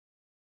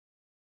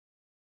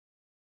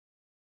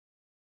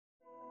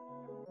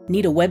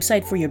Need a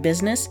website for your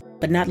business,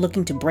 but not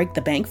looking to break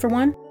the bank for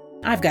one?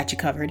 I've got you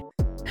covered.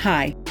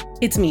 Hi,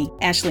 it's me,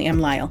 Ashley M.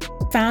 Lyle,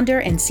 founder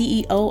and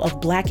CEO of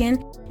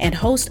Blacken and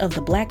host of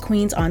the Black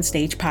Queens on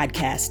Stage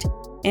podcast.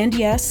 And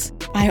yes,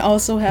 I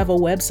also have a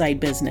website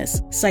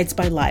business, Sites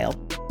by Lyle.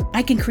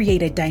 I can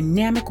create a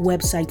dynamic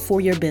website for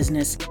your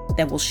business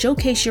that will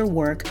showcase your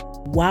work,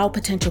 wow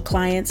potential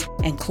clients,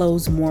 and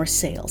close more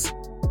sales.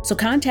 So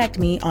contact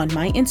me on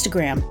my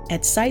Instagram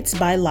at Sites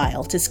by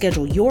Lyle to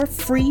schedule your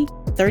free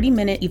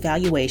 30-minute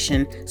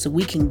evaluation so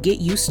we can get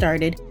you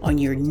started on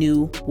your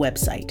new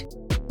website.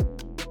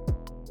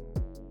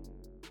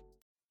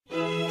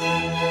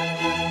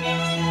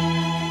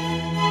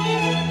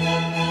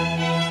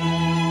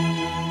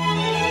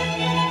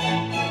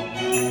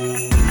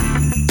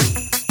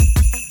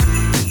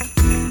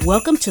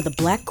 Welcome to the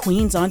Black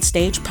Queens on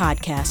Stage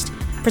podcast,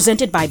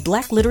 presented by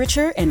Black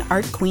Literature and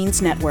Art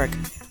Queens Network,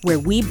 where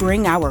we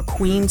bring our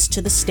queens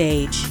to the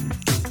stage.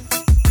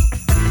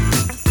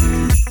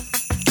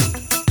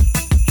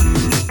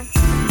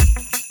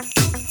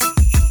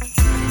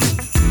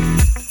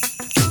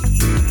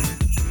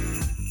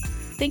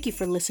 Thank you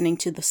for listening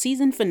to the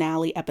season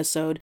finale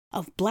episode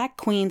of Black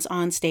Queens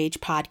on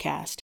Stage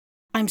podcast.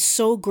 I'm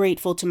so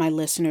grateful to my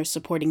listeners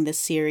supporting this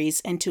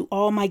series, and to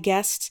all my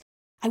guests.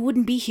 I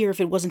wouldn't be here if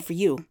it wasn't for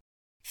you.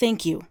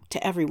 Thank you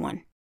to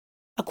everyone.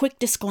 A quick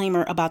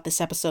disclaimer about this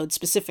episode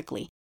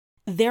specifically.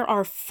 There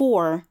are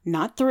 4,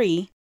 not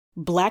 3,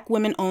 Black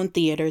women-owned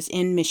theaters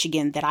in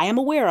Michigan that I am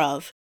aware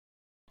of.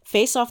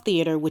 Face Off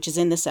Theater, which is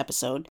in this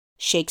episode,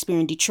 Shakespeare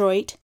in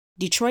Detroit,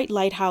 Detroit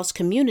Lighthouse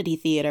Community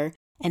Theater,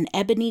 and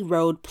Ebony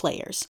Road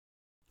Players.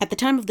 At the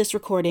time of this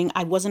recording,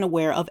 I wasn't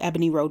aware of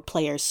Ebony Road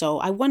Players, so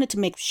I wanted to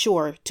make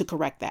sure to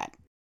correct that.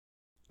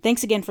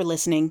 Thanks again for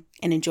listening,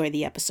 and enjoy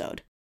the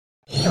episode.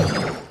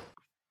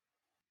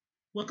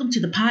 Welcome to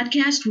the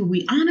podcast where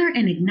we honor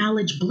and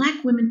acknowledge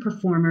Black women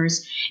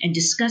performers and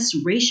discuss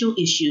racial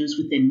issues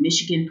within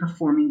Michigan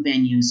performing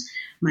venues.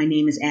 My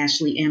name is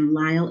Ashley M.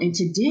 Lyle, and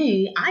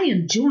today I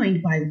am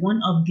joined by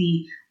one of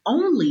the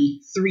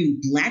only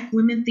 3 Black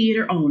women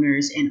theater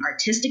owners and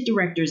artistic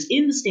directors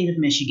in the state of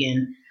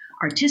Michigan,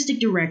 artistic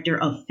director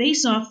of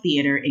Face Off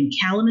Theater in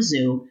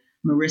Kalamazoo,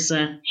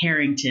 Marissa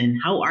Harrington.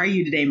 How are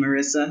you today,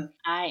 Marissa?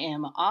 I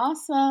am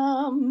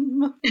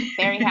awesome.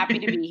 Very happy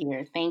to be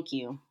here. Thank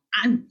you.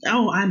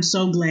 I'm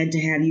so glad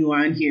to have you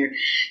on here,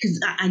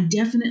 because I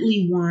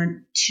definitely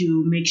want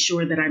to make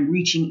sure that I'm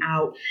reaching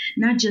out,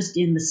 not just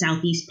in the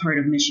southeast part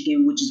of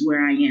Michigan, which is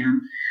where I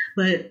am,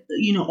 but,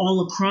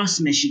 all across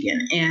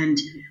Michigan. And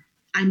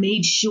I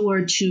made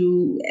sure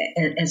to,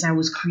 as I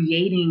was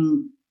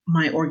creating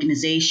my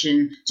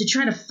organization, to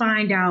try to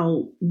find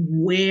out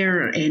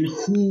where and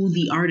who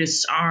the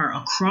artists are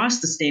across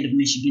the state of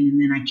Michigan. And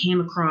then I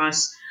came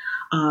across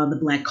the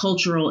Black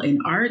Cultural and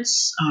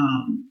Arts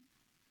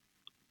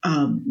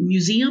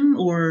Museum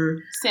or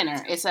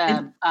Center. It's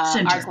a Arts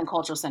and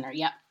Cultural Center.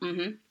 Yep.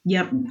 Mm-hmm.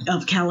 Yep,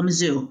 of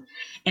Kalamazoo.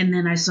 And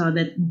then I saw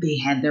that they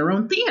had their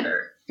own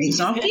theater, Face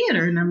Off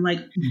Theater. And I'm like,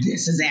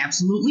 this is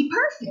absolutely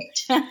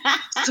perfect.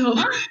 So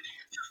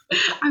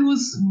I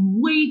was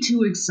way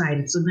too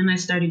excited. So then I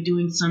started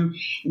doing some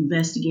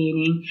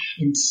investigating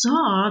and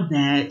saw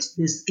that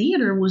this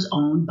theater was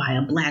owned by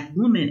a Black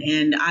woman.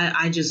 And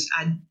I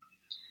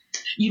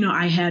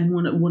had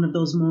one of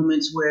those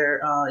moments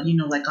where,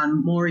 like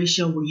on Maury's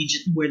show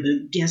where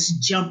the guests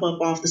jump up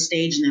off the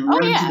stage and then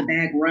run to the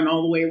back, run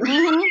all the way around.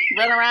 Mm-hmm.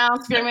 Run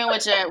around screaming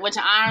with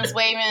your arms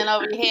waving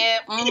over your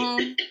head.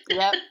 Mm-hmm.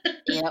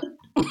 Yep.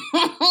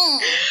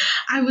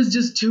 I was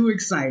just too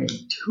excited.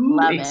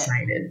 Love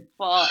excited.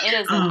 Well, it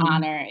is an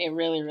honor. It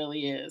really,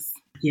 really is.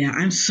 Yeah,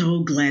 I'm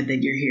so glad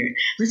that you're here.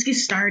 Let's get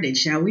started,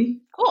 shall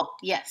we? Cool.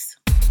 Yes.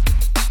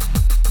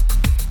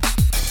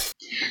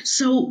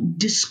 So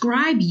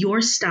describe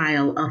your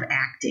style of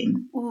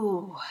acting.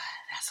 Ooh,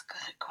 that's a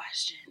good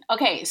question.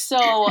 Okay, so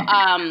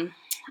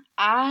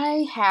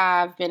I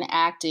have been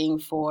acting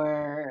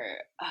for,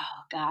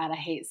 oh God, I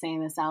hate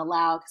saying this out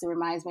loud because it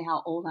reminds me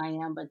how old I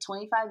am, but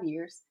 25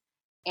 years.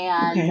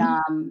 And,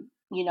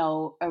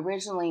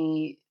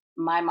 originally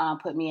my mom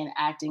put me in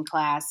acting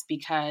class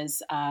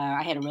because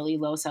I had a really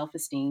low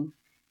self-esteem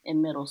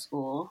in middle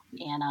school,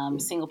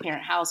 and single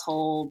parent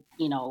household,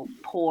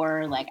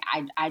 poor, like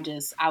I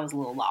was a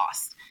little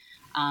lost.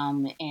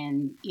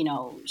 And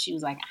she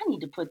was like, I need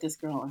to put this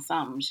girl in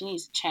something. She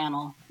needs to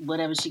channel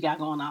whatever she got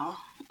going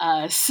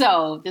on.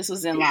 So this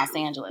was in Los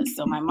Angeles.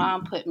 So my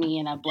mom put me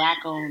in a Black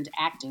owned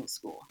acting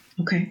school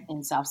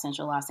in South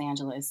Central Los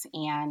Angeles.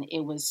 And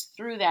it was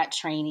through that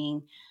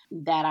training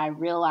that I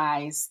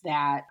realized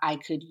that I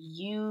could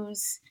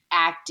use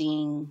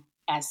acting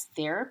as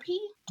therapy.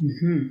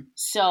 Mm-hmm.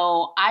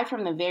 So I,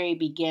 from the very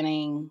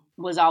beginning,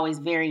 was always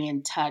very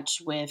in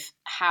touch with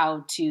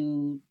how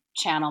to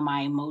channel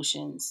my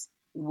emotions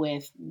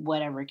with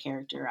whatever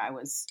character I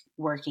was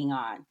working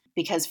on.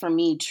 Because for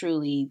me,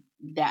 truly,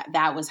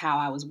 that was how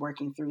I was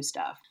working through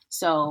stuff.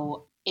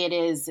 So it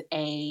is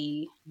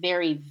a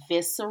very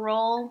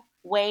visceral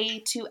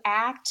way to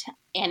act.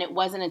 And it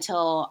wasn't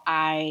until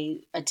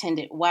I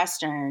attended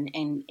Western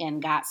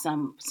and got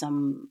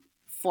some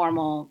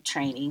formal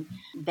training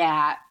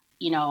that,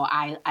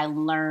 I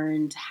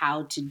learned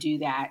how to do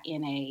that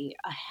in a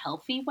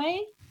healthy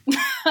way.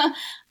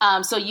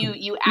 So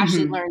you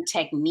actually learn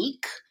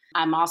technique.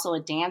 I'm also a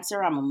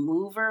dancer. I'm a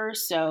mover.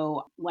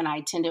 So when I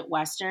attended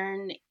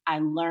Western, I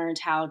learned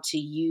how to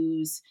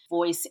use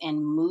voice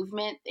and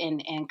movement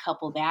and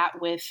couple that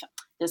with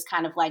this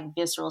kind of like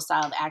visceral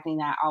style of acting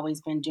that I've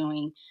always been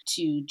doing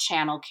to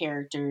channel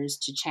characters,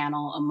 to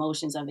channel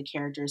emotions of the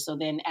characters. So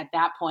then at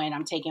that point,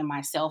 I'm taking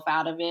myself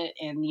out of it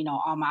and,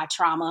 all my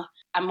trauma.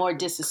 I'm more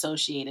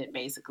disassociated,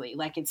 basically.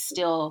 Like it's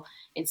still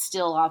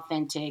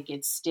authentic.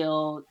 It's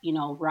still,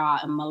 raw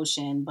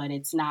emotion, but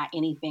it's not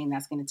anything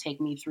that's going to take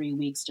me 3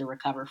 weeks to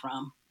recover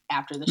from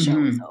after the show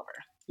is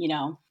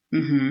over,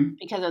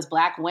 because as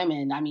Black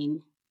women,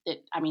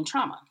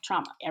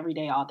 trauma every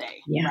day, all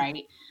day. Yeah.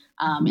 Right.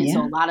 And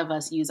so a lot of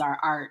us use our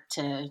art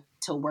to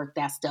work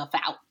that stuff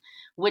out,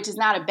 which is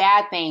not a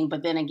bad thing.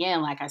 But then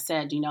again, like I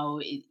said,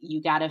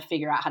 you got to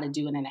figure out how to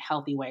do it in a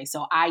healthy way.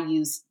 So I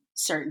use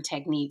certain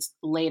techniques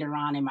later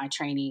on in my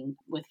training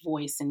with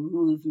voice and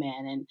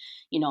movement and,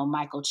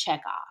 Michael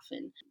Chekhov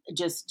and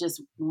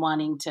just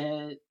wanting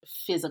to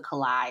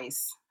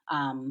physicalize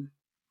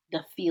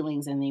the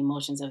feelings and the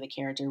emotions of the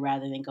character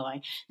rather than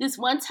going, this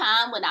one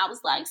time when I was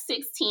like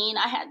 16,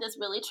 I had this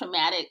really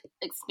traumatic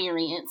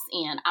experience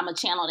and I'm going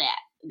to channel that.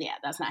 Yeah,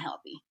 that's not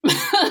healthy.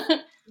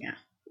 Yeah.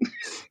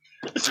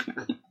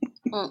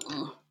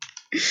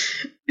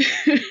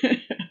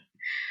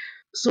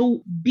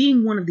 So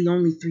being one of the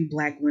only 3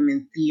 Black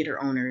women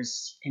theater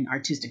owners and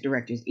artistic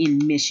directors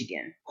in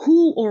Michigan,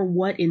 who or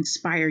what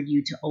inspired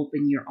you to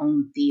open your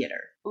own theater?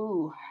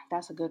 Ooh,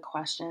 that's a good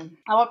question.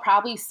 I would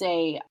probably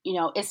say,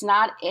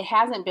 it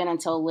hasn't been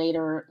until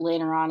later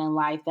on in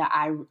life that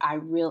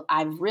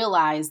I've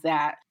realized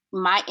that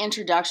my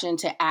introduction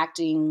to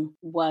acting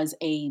was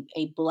a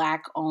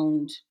Black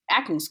owned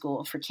acting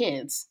school for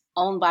kids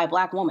owned by a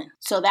Black woman.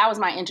 So that was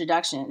my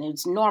introduction.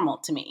 It's normal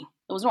to me.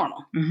 It was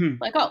normal.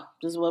 Like, oh,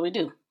 this is what we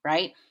do.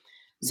 Right.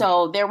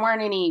 So there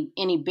weren't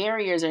any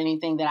barriers or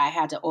anything that I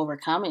had to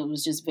overcome. It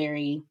was just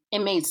it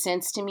made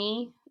sense to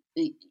me.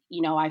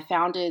 I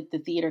founded the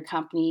theater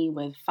company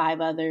with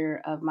 5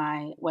 other of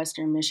my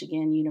Western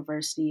Michigan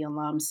University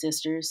alum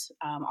sisters,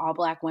 all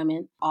Black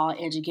women, all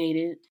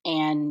educated.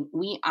 And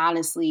we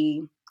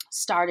honestly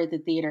started the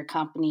theater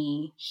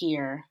company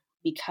here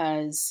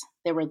because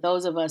there were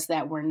those of us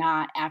that were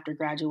not, after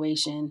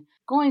graduation,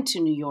 going to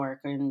New York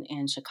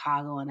and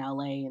Chicago and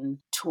LA and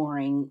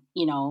touring.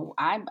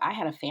 I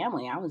had a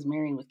family. I was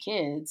married with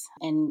kids.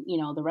 And,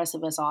 the rest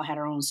of us all had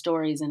our own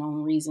stories and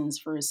own reasons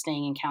for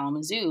staying in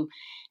Kalamazoo.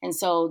 And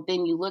so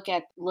then you look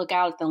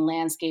out at the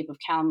landscape of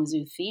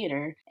Kalamazoo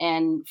theater.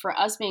 And for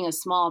us being a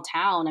small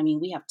town,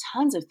 we have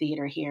tons of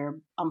theater here.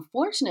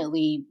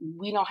 Unfortunately,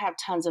 we don't have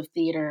tons of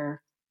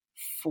theater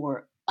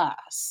for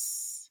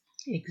us.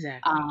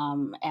 Exactly.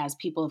 As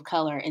people of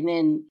color. And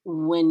then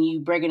when you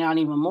break it down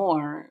even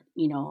more,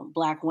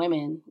 Black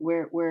women,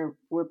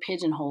 we're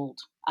pigeonholed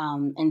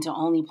into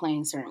only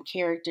playing certain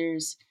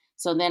characters.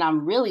 So then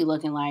I'm really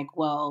looking like,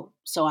 well,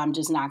 so I'm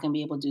just not going to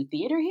be able to do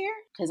theater here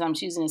because I'm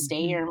choosing to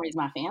stay here and raise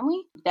my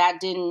family. That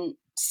didn't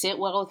sit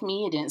well with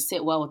me. It didn't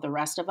sit well with the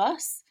rest of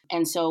us.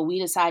 And so we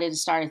decided to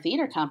start a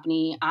theater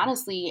company,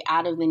 honestly,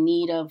 out of the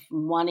need of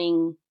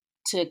wanting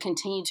to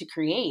continue to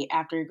create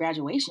after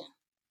graduation.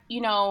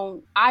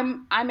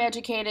 I'm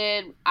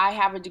educated. I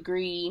have a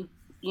degree,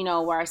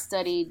 where I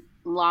studied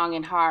long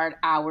and hard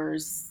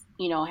hours,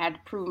 had to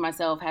prove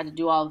myself, had to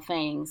do all the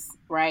things,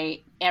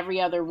 right?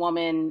 Every other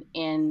woman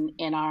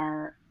in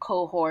our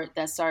cohort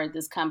that started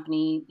this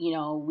company,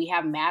 we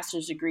have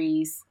master's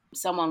degrees,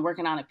 someone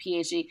working on a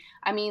PhD.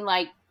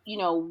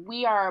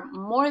 We are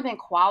more than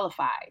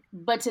qualified.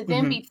 But to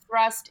then be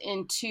thrust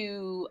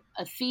into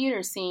a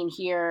theater scene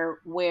here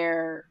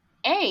where,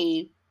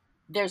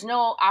 there's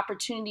no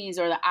opportunities,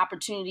 or the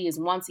opportunity is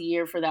once a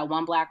year for that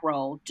one Black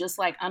role, just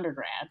like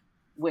undergrad,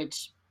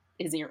 which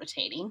is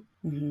irritating.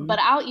 But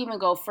I'll even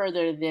go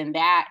further than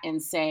that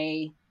and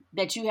say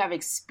that you have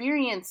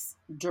experienced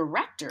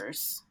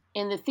directors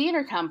in the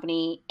theater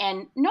company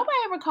and nobody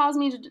ever calls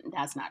me to,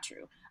 that's not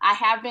true. I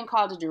have been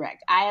called to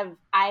direct. I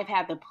have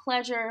had the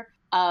pleasure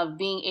of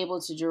being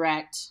able to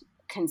direct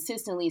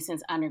consistently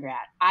since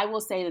undergrad. I will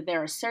say that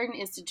there are certain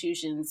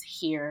institutions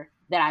here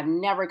that I've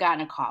never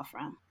gotten a call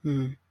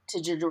from.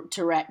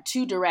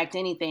 To direct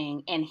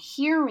anything, and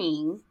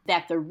hearing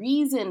that the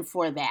reason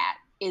for that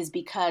is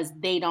because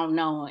they don't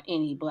know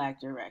any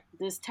Black directors.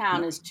 This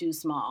town is too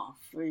small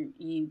for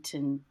you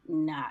to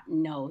not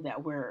know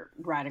that we're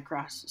right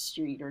across the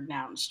street or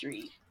down the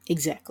street.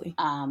 Exactly.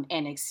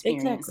 And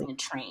experienced and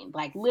trained,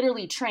 like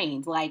literally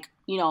trained, like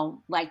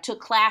took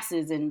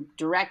classes in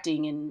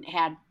directing and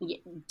had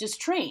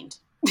just trained.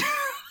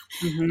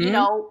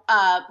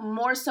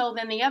 More so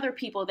than the other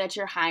people that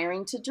you're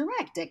hiring to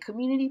direct at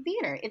community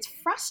theater. It's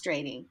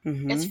frustrating.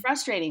 It's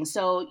frustrating.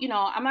 So,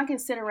 I'm not going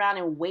to sit around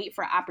and wait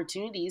for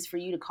opportunities for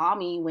you to call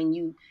me when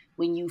you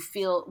when you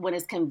feel, when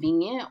it's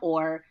convenient,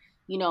 or,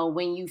 you know,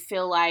 when you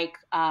feel like,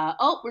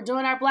 oh, we're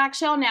doing our Black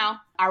show now,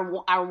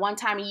 our one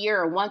time a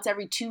year or once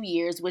every 2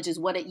 years, which is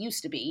what it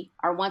used to be,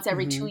 our once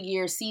every 2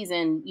 year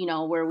season, you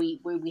know, where we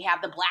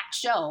have the Black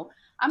show.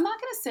 I'm not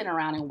going to sit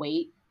around and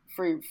wait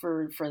for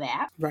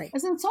that. Right.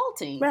 It's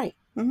insulting. Right.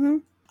 Mm-hmm.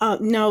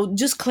 No,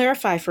 just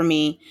clarify for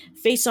me.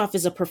 Face Off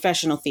is a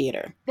professional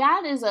theater.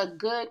 That is a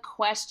good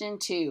question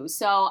too.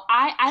 So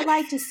I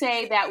like to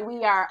say that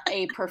we are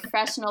a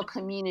professional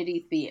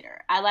community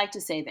theater. I like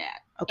to say that.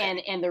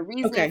 Okay. And the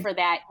reason for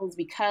that is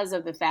because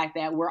of the fact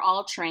that we're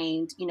all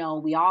trained. You know,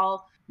 we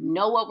all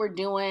know what we're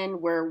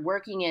doing. We're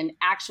working in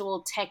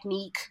actual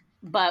technique,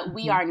 but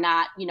we are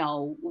not, you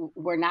know,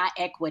 we're not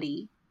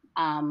equity.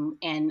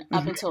 And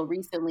up until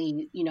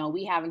recently, you know,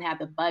 we haven't had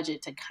the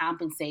budget to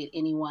compensate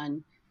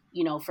anyone,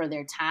 you know, for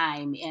their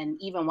time. And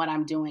even what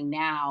I'm doing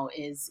now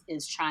is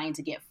trying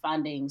to get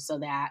funding so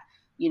that,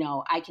 you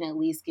know, I can at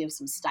least give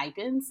some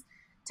stipends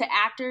to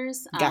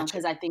actors,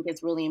 because I think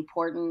it's really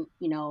important,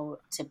 you know,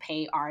 to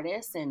pay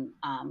artists and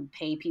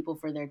pay people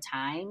for their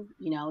time.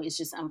 You know, it's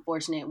just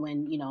unfortunate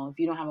when, you know, if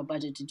you don't have a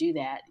budget to do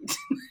that,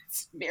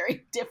 it's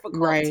very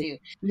difficult to.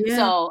 Yeah.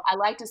 So I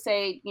like to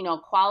say, you know,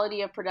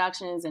 quality of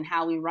productions and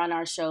how we run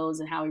our shows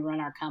and how we run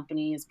our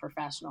company is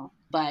professional.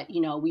 But, you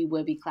know, we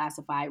would be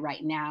classified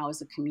right now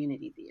as a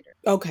community theater.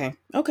 Okay.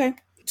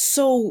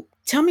 So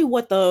tell me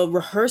what the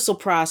rehearsal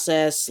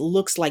process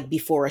looks like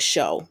before a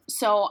show.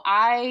 So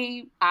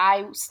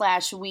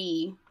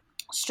we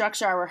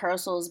structure our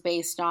rehearsals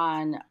based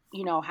on,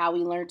 you know, how we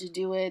learned to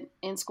do it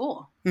in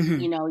school.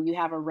 You know, you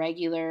have a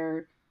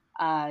regular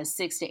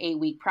 6 to 8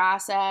 week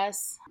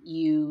process.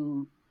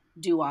 You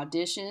do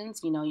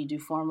auditions, you know, you do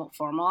formal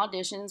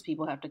auditions.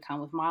 People have to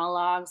come with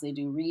monologues. They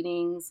do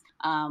readings.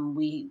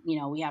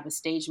 We have a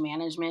stage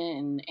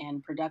management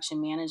and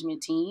production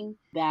management team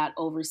that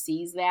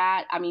oversees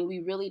that. I mean, we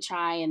really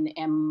try and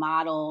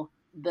model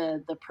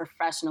the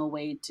professional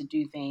way to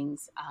do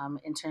things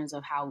in terms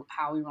of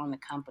how we run the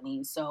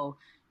company. So,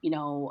 you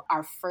know,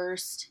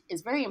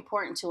 it's very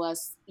important to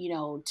us, you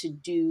know, to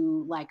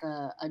do like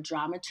a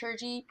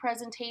dramaturgy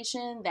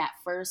presentation that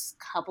first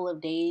couple of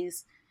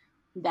days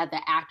that the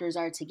actors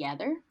are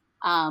together,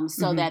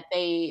 so that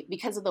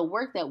because of the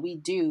work that we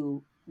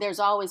do, there's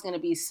always going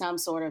to be some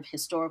sort of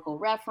historical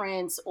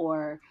reference,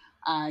 or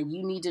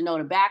you need to know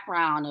the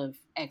background of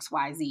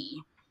XYZ,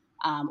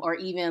 or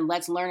even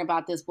let's learn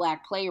about this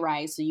Black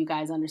playwright so you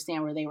guys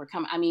understand where they were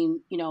coming. I mean,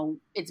 you know,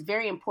 it's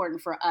very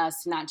important for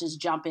us to not just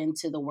jump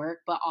into the work,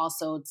 but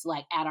also to,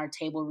 like, at our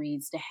table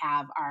reads, to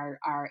have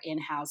our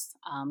in-house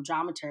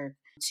dramaturg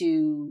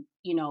to,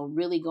 you know,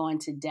 really go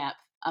into depth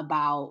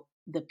about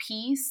the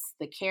piece,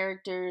 the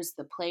characters,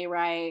 the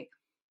playwright,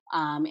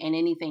 and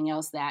anything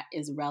else that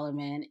is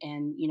relevant.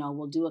 And, you know,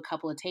 we'll do a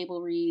couple of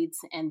table reads,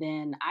 and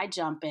then I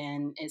jump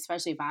in,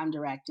 especially if I'm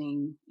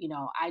directing, you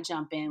know, I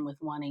jump in with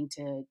wanting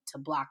to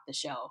block the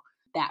show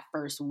that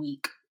first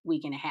week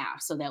and a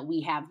half, so that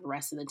we have the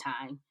rest of the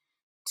time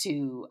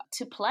to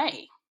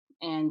play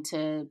and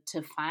to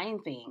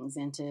find things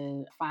and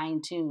to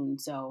fine tune.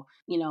 So,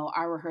 you know,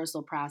 our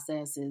rehearsal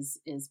process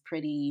is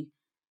pretty,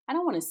 I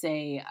don't want to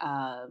say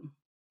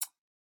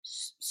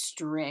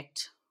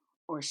strict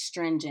or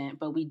stringent,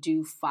 but we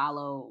do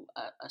follow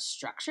a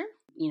structure.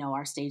 You know,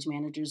 our stage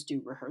managers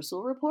do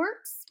rehearsal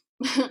reports.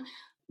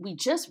 We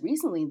just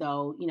recently,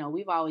 though, you know,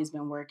 we've always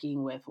been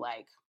working with,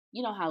 like,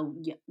 you know how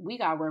we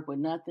got to work with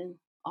nothing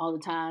all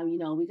the time. You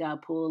know, we got to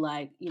pull,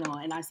 like, you know,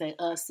 and I say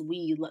us,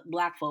 we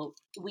Black folk,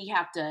 we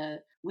have to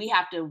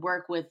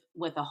work with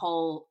a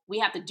whole, we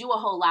have to do a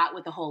whole lot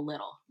with a whole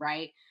little,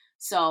 right?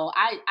 So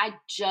I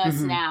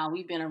just now,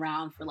 we've been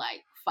around for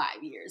like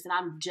 5 years, and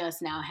I'm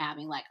just now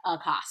having like a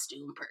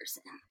costume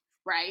person,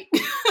 right?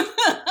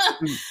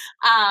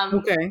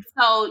 Okay.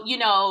 So, you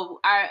know,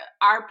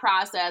 our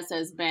process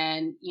has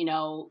been, you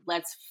know,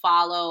 let's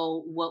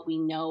follow what we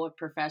know of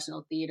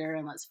professional theater,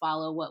 and let's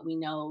follow what we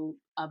know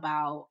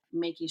about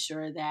making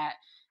sure that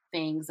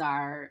things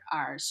are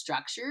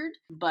structured.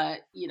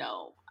 But, you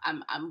know,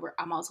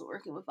 I'm also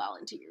working with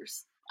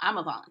volunteers. I'm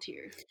a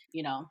volunteer,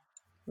 you know.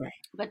 Right.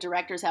 But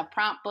directors have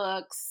prompt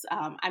books.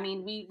 I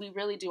mean, we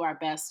really do our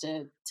best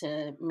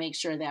to make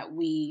sure that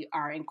we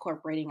are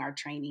incorporating our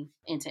training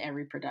into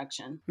every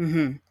production.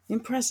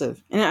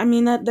 Impressive. And I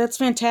mean, that's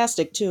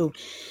fantastic too,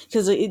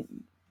 because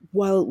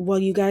while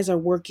you guys are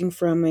working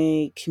from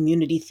a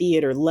community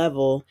theater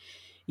level,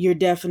 you're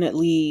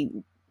definitely,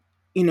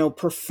 you know,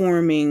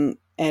 performing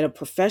at a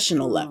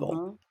professional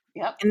level.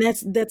 Yep. And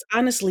that's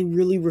honestly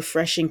really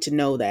refreshing to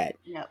know that.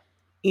 Yep.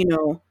 You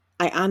know,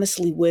 I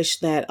honestly wish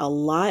that a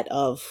lot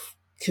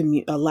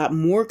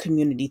more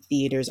community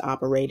theaters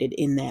operated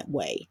in that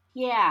way.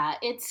 Yeah,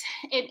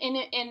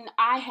 and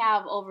I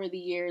have, over the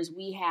years,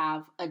 we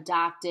have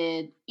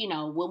adopted, you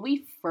know, when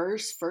we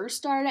first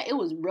started, it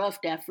was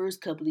rough that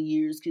first couple of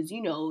years, because,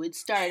 you know, it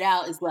started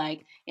out as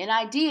like an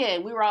idea.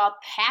 We were all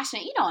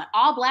passionate, you know,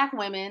 all Black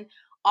women,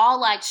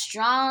 all like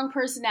strong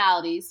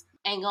personalities,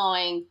 and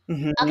going,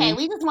 okay,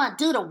 we just want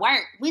to do the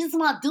work. We just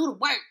want to do the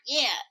work.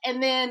 Yeah.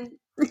 And then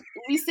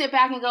we sit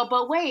back and go,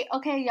 but wait,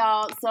 okay,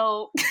 y'all.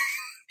 So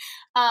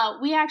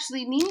we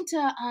actually need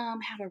to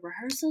have a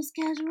rehearsal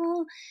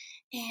schedule.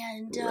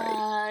 And,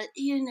 Right.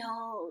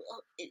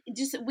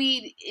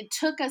 it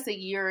took us a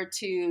year or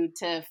two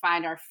to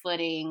find our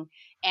footing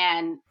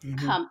and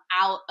Mm-hmm. come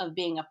out of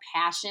being a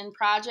passion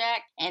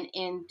project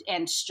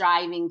and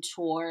striving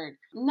toward,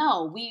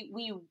 no,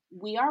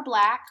 we are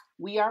Black,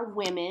 we are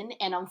women.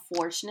 And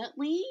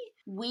unfortunately,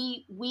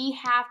 we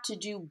have to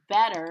do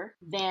better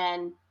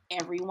than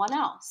everyone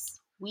else.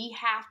 We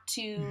have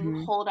to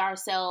Mm-hmm. hold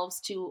ourselves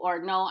to,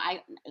 or no,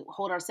 I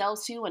hold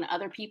ourselves to, and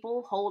other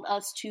people hold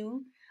us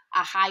to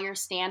a higher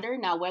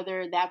standard. Now,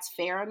 whether that's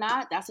fair or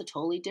not, that's a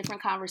totally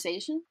different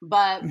conversation.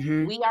 But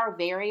Mm-hmm. we are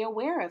very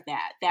aware of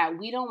that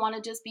we don't want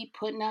to just be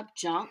putting up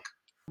junk.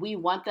 We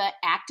want the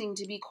acting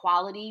to be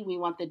quality. We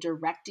want the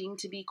directing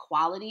to be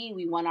quality.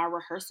 We want our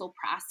rehearsal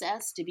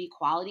process to be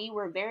quality.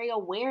 We're very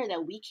aware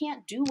that we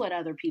can't do what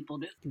other people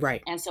do.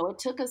 Right. And so it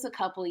took us a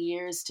couple of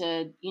years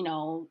to,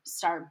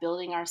 start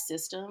building our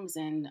systems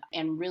and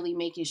really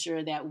making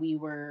sure that we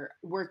were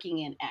working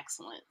in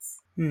excellence.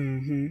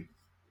 Mm-hmm.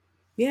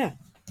 Yeah.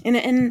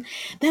 And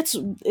that's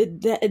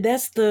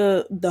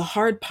the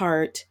hard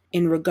part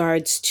in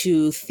regards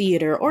to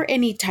theater or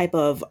any type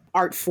of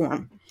art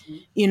form,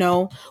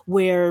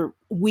 where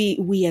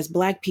we as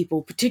Black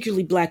people,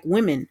 particularly Black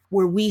women,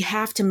 where we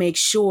have to make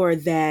sure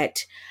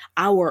that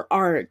our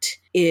art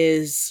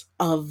is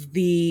of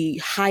the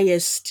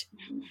highest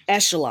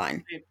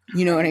echelon. It's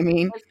You know what I crazy.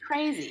 mean? It's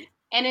crazy.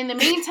 And in the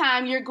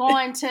meantime, you're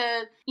going to,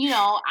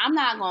 I'm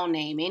not going to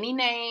name any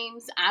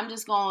names. I'm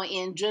just going to,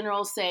 in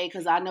general, say,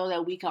 because I know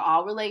that we can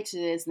all relate to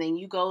this. And then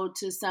you go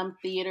to some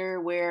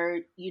theater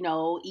where,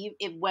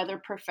 if, whether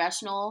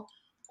professional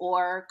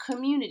or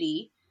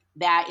community,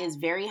 that is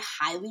very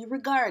highly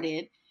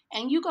regarded.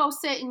 And you go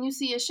sit and you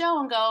see a show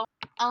and go,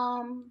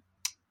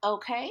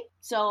 okay,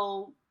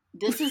 so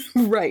this is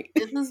Right.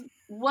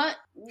 what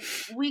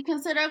we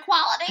consider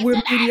quality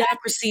Where today.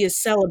 mediocrity is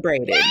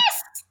celebrated.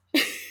 Yes.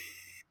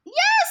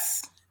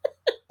 Yes.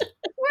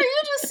 Where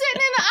you just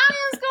sitting in the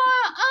audience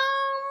going,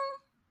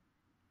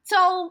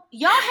 so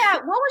y'all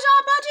what was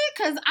y'all budget?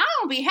 Because I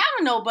don't be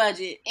having no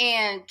budget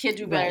and can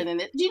do better than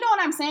this. Do you know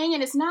what I'm saying?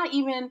 And it's not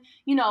even,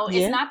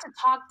 it's not to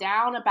talk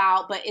down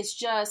about, but it's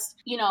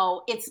just,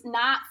 it's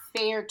not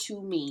fair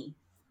to me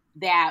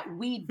that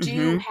we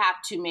do have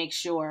to make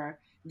sure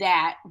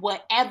that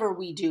whatever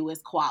we do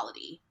is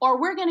quality, or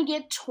we're going to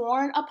get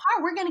torn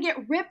apart. We're going to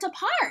get ripped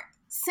apart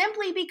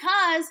simply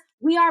because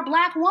we are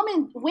Black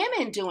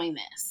women doing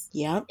this.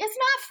 Yeah. It's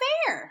not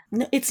fair.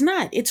 No, it's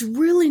not. It's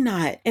really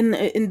not. And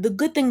the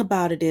good thing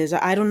about it is,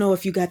 I don't know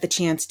if you got the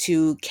chance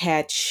to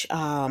catch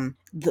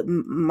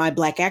my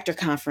Black Actor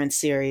Conference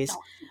series.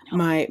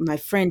 No. My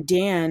friend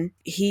Dan,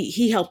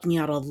 he helped me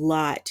out a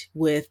lot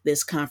with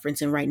this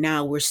conference, and right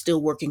now we're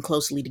still working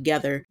closely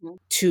together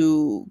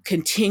to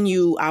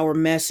continue our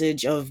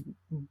message of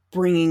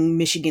bringing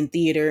Michigan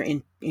theater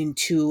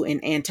into an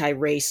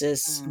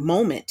anti-racist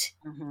moment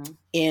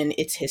in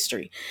its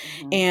history.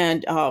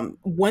 And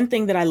one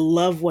thing that I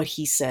love what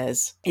he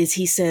says is,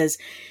 he says,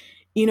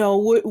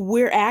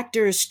 we're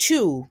actors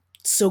too,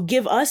 so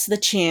give us the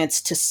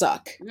chance to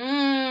suck.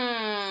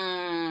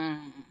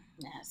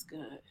 That's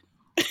good.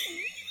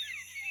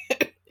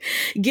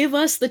 Give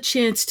us the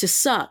chance to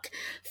suck.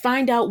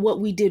 Find out what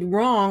we did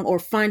wrong, or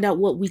find out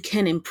what we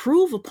can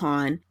improve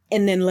upon,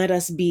 and then let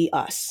us be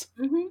us.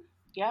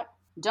 Yep.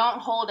 Don't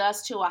hold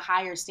us to a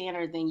higher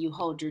standard than you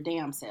hold your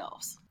damn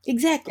selves.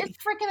 Exactly. It's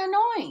freaking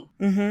annoying.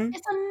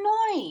 It's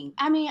annoying.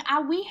 I mean,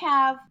 I'm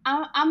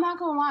not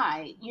gonna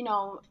lie,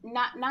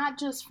 not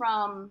just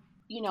from,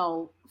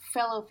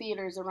 fellow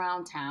theaters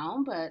around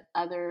town, but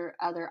other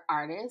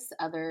artists,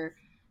 other,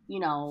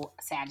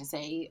 sad to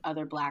say,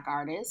 other Black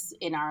artists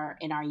in our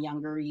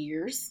younger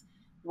years,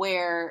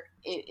 where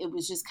it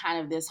was just kind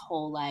of this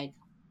whole like,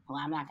 well,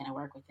 I'm not gonna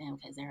work with them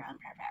because they're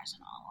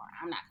unprofessional, or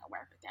I'm not gonna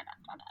work with them.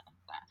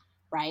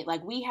 Right?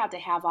 Like, we have to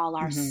have all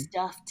our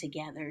stuff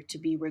together to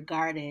be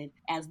regarded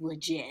as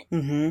legit,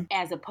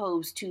 as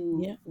opposed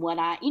to what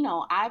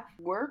I've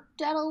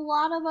worked at a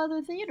lot of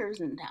other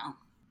theaters in town,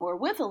 or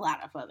with a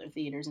lot of other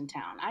theaters in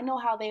town. I know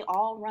how they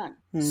all run.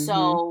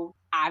 So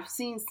I've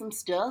seen some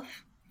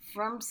stuff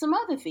from some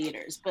other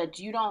theaters, but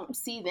you don't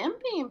see them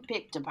being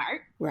picked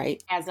apart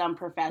as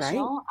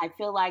unprofessional. Right. I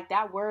feel like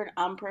that word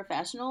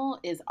unprofessional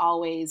is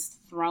always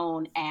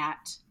thrown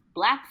at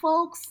Black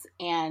folks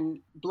and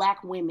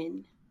Black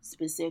women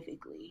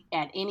specifically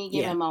at any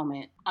given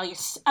moment. Oh, you're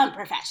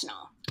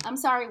unprofessional. I'm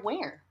sorry,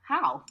 where?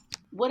 How?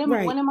 What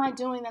am I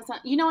doing that's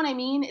not, you know what I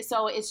mean?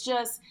 So it's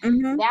just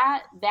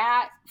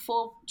that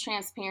full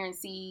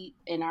transparency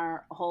in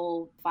our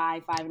whole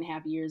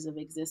 5.5 years of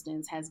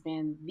existence has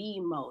been the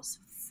most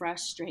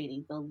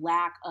frustrating. The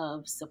lack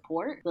of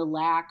support, the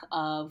lack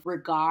of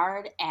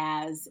regard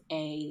as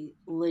a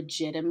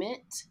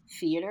legitimate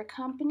theater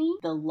company,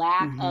 the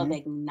lack of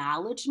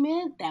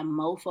acknowledgement that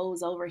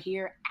mofos over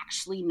here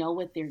actually know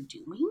what they're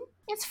doing.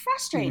 It's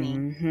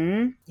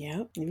frustrating.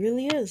 Yeah, it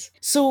really is.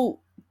 So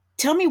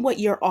Tell me what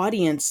your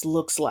audience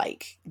looks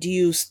like. Do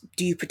you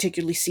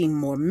particularly see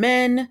more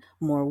men,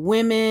 more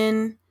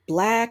women,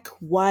 Black,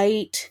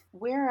 white?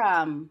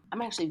 I'm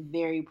actually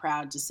very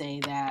proud to say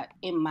that,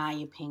 in my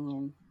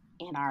opinion,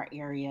 in our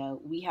area,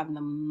 we have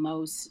the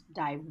most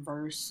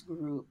diverse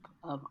group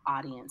of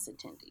audience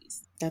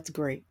attendees. That's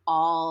great.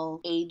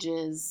 All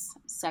ages,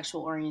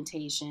 sexual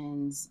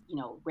orientations,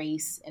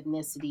 race,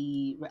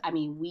 ethnicity. I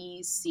mean,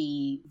 we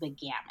see the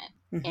gamut.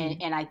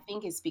 Mm-hmm. And I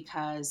think it's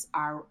because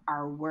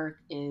our work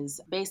is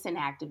based in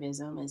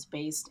activism, is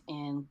based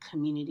in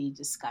community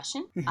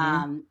discussion.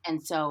 Mm-hmm.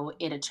 And so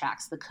it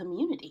attracts the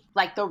community,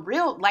 like the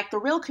real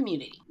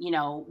community.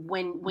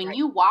 When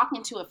you walk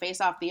into a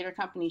Face Off Theater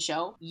Company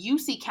show, you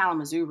see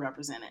Kalamazoo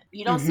represented.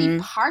 You don't see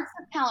parts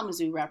of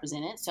Kalamazoo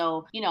represented.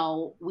 So,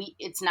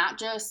 it's not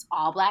just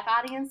all Black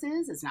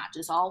audiences. It's not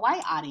just all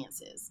white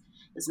audiences.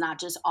 It's not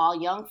just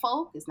all young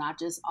folk. It's not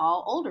just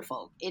all older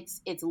folk.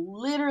 It's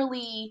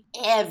literally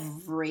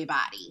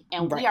everybody.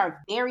 And we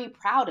are very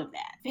proud of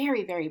that.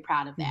 Very, very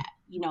proud of that.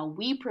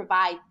 We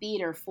provide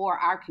theater for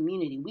our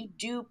community. We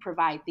do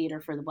provide theater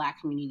for the Black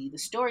community. The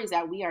stories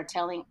that we are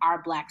telling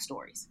are Black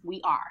stories.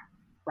 We are,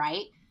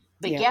 right?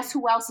 But guess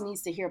who else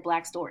needs to hear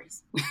Black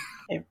stories?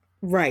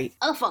 Right.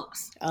 Other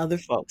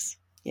folks.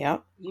 Yeah.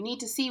 You need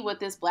to see what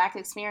this Black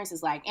experience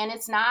is like. And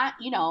it's not,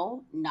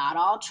 not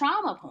all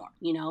trauma porn.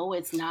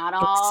 It's not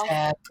all,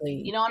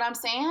 exactly. You know what I'm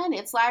saying?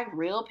 It's like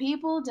real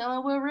people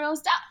dealing with real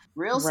stuff,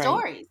 real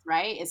stories,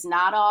 right? It's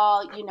not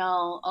all,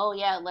 oh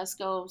yeah, let's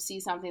go see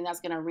something that's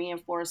going to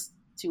reinforce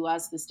to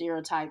us the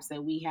stereotypes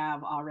that we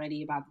have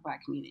already about the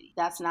Black community.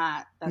 That's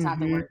not the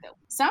word that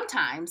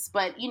sometimes,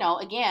 but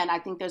again, I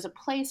think there's a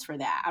place for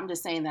that. I'm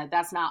just saying that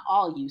that's not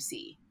all you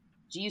see.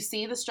 Do you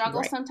see the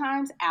struggle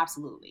sometimes?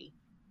 Absolutely.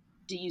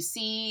 Do you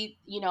see,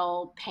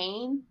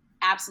 pain?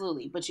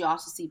 Absolutely. But you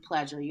also see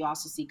pleasure. You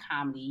also see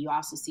comedy. You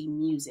also see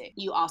music.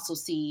 You also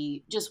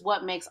see just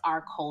what makes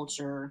our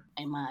culture,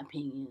 in my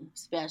opinion,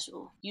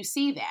 special. You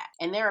see that.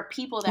 And there are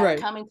people that are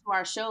coming to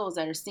our shows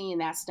that are seeing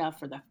that stuff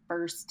for the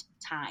first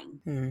time.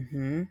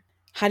 Mm-hmm.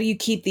 How do you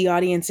keep the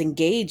audience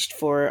engaged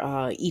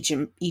for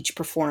each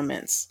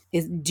performance?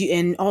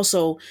 And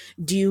also,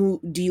 do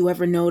you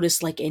ever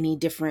notice like any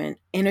different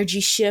energy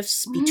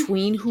shifts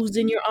between who's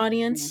in your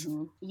audience?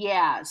 Mm-hmm.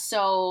 Yeah,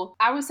 so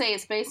I would say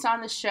it's based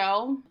on the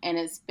show, and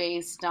it's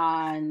based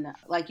on,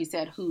 like you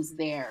said, who's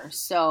there.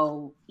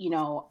 So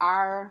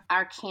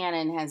our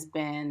canon has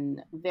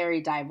been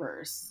very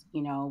diverse.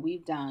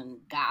 We've done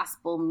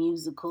gospel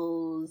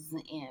musicals,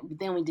 and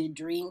then we did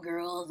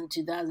Dreamgirls in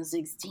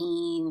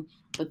 2016.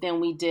 But then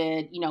we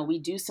did, we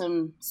do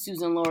some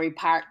Susan Laurie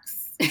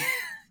Parks.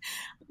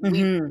 We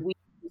use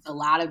a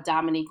lot of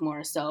Dominique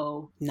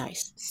Morisseau.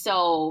 Nice.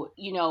 So,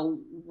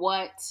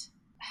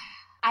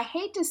 I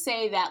hate to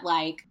say that,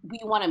 like, we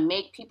want to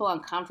make people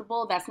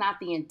uncomfortable. That's not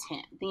the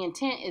intent. The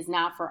intent is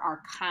not for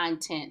our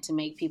content to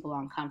make people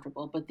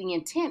uncomfortable, but the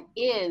intent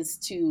is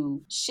to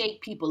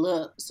shake people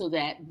up so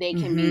that they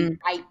can be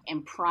right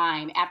and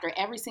prime. After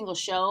every single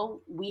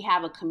show, we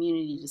have a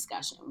community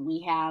discussion.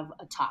 We have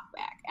a talk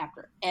back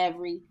after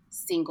every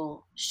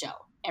single show.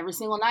 Every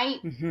single night,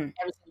 every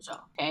single show,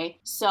 okay?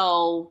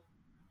 So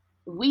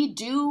we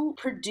do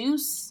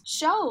produce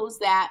shows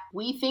that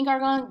we think are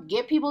going to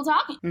get people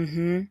talking.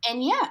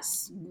 And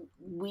yes,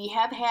 we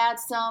have had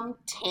some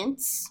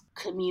tense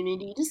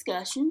community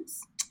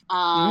discussions.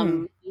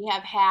 We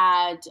have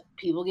had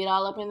people get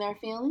all up in their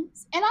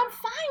feelings, and I'm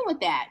fine with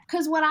that.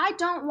 Because what I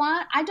don't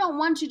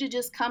want you to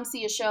just come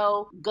see a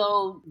show,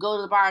 go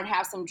to the bar and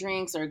have some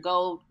drinks, or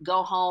go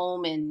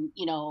home and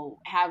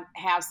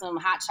have some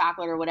hot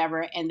chocolate or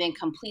whatever, and then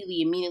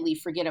completely immediately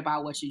forget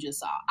about what you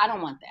just saw. I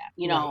don't want that.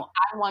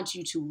 I want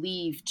you to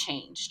leave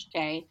changed.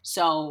 Okay,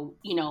 so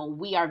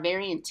we are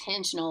very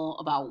intentional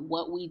about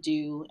what we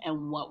do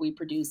and what we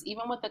produce,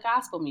 even with the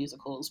gospel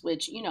musicals,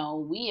 which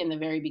we in the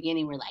very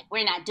beginning were like,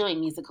 we're not doing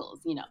musicals.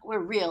 We're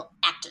real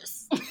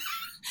actors.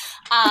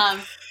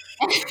 And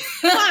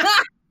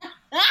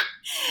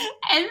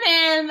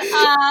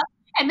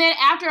then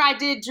after I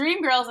did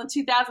Dreamgirls in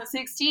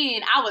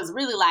 2016, I was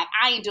really like,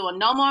 I ain't doing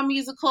no more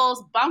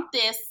musicals. Bump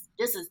this.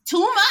 This is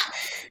too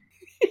much.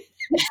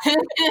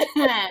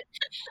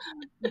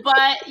 But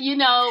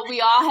we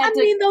all had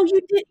to. I mean, though,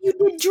 you did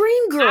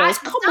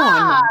Dreamgirls. Come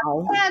on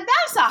now. Man,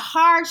 that's a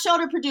hard show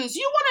to produce.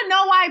 You want to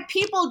know why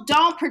people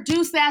don't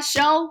produce that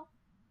show?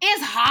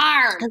 It's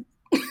hard.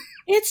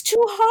 It's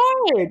too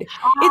hard.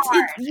 It's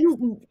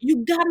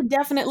you gotta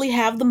definitely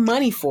have the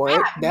money for it.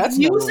 That's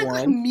number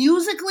one.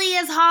 Musically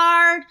is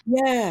hard.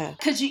 Yeah.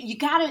 Because you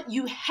cannot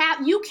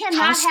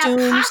have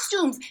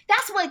costumes.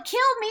 That's what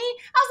killed me.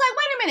 I was like,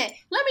 wait a minute,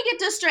 let me get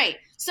this straight.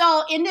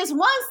 So in this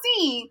one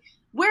scene,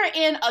 we're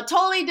in a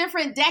totally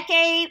different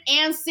decade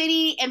and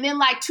city, and then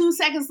like 2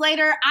 seconds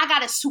later, I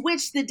gotta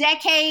switch the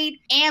decade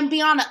and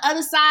be on the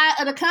other side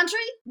of the country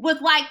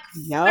with like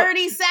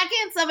 30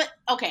 seconds of it.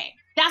 Okay.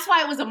 That's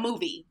why it was a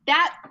movie.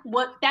 That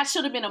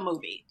should have been a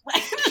movie.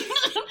 Like,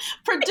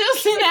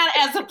 producing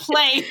that as a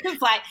play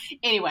is like,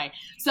 anyway.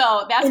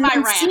 So that's my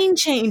rant. Scene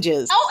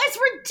changes. Oh, it's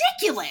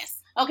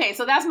ridiculous. Okay,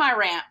 so that's my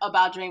rant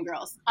about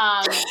Dreamgirls.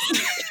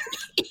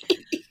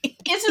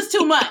 It's just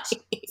too much.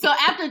 So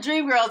after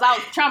Dreamgirls, I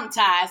was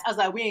traumatized. I was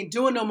like, we ain't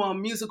doing no more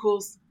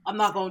musicals. I'm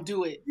not going to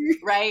do it,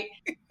 right?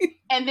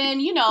 And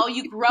then,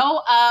 you grow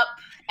up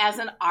as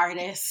an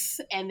artist,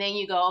 and then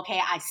you go,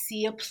 okay, I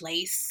see a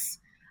place.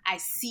 I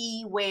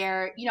see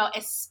where,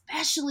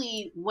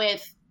 especially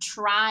with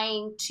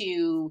trying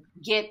to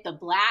get the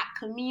Black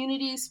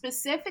community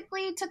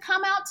specifically to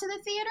come out to the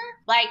theater.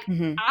 Like,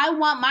 I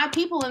want my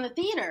people in the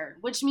theater,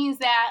 which means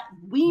that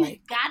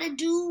we got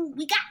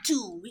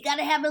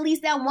to have at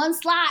least that one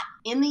slot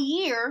in the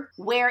year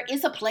where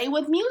it's a play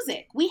with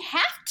music. We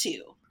have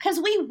to, because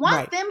we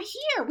want them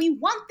here. We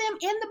want them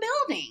in the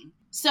building.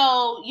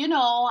 So,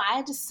 I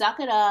had to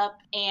suck it up,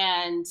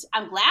 and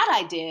I'm glad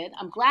I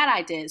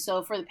did.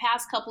 So for the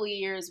past couple of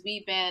years,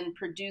 we've been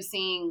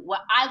producing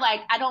what I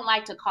don't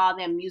like to call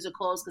them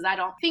musicals, because I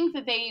don't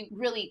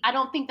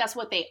think that's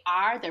what they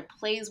are. They're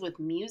plays with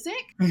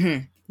music.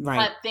 Mm-hmm. Right.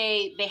 But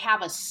they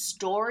have a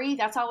story.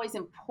 That's always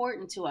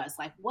important to us.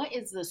 Like, what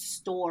is the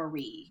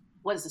story?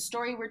 What is the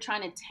story we're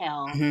trying to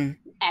tell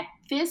at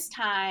this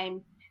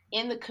time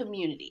in the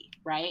community,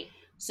 right?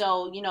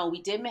 So,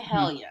 we did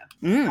Mahalia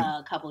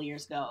a couple of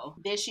years ago.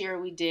 This year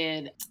we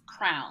did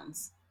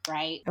Crowns,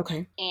 right?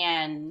 Okay.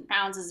 And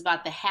Crowns is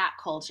about the hat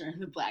culture in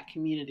the Black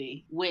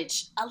community,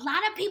 which a lot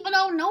of people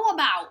don't know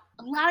about.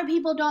 A lot of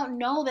people don't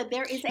know that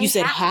there is a You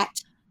said hat?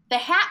 The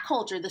hat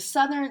culture, the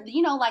Southern,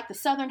 like the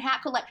Southern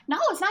hat culture. No,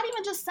 it's not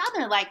even just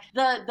Southern. Like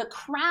the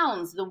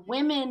crowns, the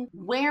women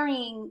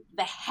wearing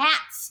the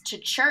hats to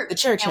church. The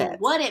church and hats.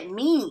 What it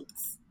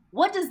means.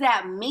 What does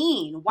that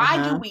mean?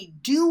 Why do we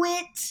do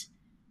it?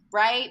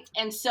 Right?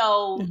 And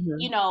so,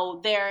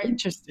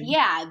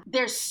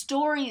 there's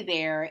story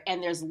there,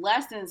 and there's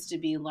lessons to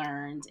be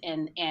learned.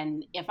 And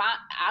if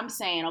I'm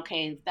saying,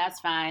 okay, that's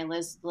fine,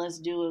 let's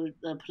do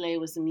a play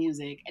with some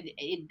music.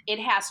 It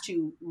has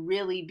to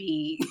really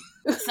be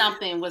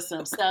something with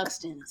some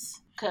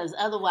substance, because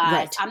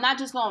otherwise I'm not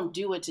just going to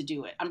do it to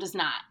do it. I'm just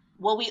not.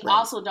 What we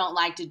also don't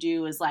like to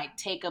do is like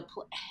take and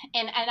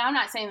I'm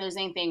not saying there's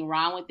anything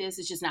wrong with this.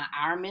 It's just not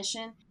our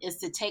mission, is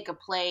to take a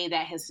play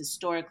that has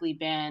historically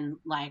been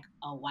like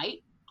a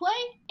white play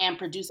and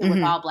produce it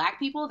with all Black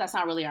people. That's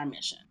not really our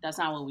mission. That's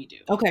not what we do.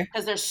 Okay.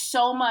 Because there's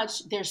so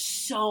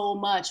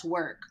much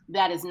work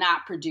that is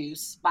not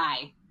produced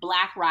by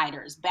Black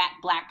writers,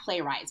 Black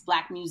playwrights,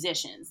 Black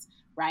musicians,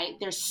 right?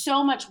 There's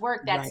so much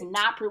work that's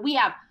not, we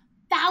have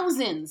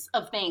thousands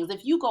of things.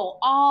 If you go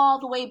all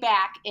the way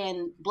back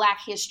in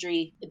Black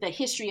history, the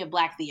history of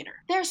Black theater,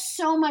 there's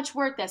so much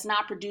work that's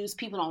not produced,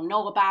 people don't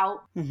know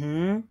about.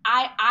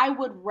 I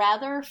would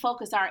rather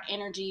focus our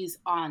energies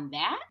on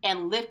that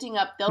and lifting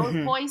up those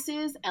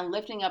voices and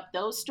lifting up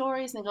those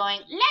stories and going,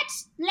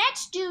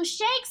 let's do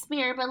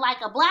Shakespeare, but like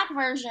a Black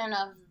version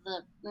of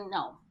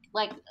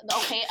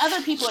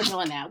other people are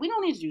doing that. We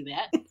don't need to do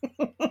that.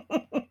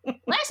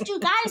 Let's do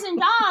Guys and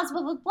Dolls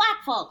with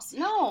Black folks.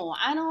 No,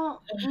 I don't.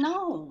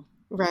 No.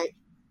 Right.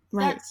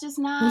 That's just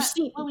not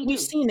what we do. We've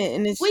seen it,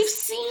 and we've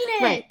seen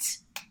it,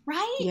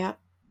 right? Yeah.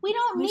 We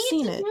don't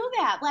need to do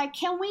that. Like,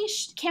 can we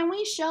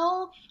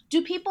show?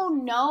 Do people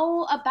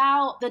know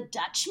about The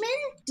Dutchman?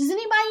 Does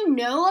anybody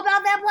know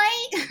about that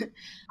play?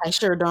 I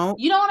sure don't.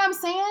 You know what I'm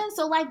saying?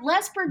 So, like,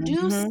 let's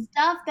produce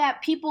stuff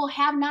that people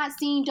have not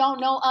seen,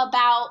 don't know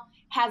about,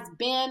 has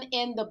been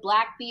in the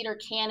Black theater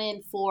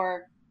canon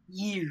for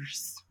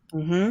years.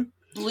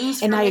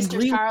 Blues and for I Mr.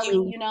 agree Charlie,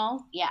 with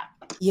you.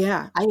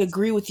 Yeah, I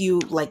agree with you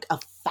like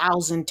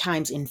 1,000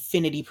 times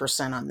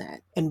infinity% on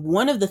that. And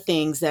one of the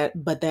things that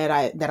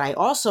I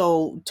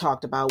also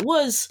talked about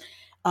was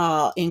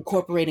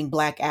incorporating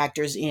Black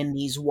actors in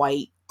these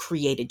white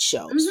created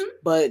shows,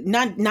 but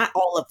not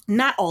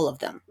all of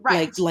them,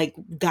 right? Like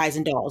Guys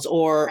and Dolls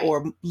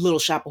or Little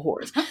Shop of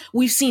Horrors.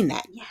 We've seen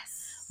that, yes.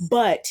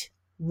 But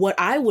what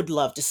I would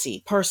love to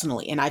see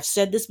personally, and I've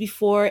said this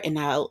before, and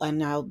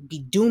I'll be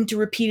doomed to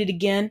repeat it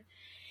again,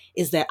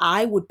 is that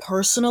I would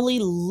personally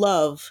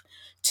love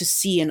to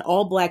see an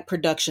all-Black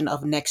production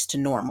of Next to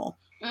Normal.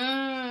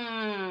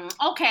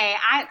 Okay,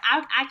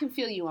 I can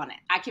feel you on it.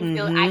 I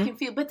can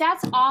feel, but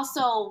that's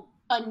also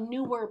a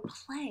newer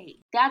play.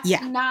 That's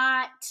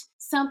not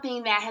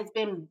something that has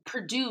been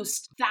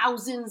produced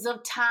thousands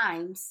of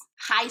times.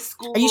 High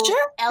school. Are you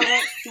sure?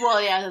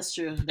 Well, yeah, that's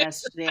true.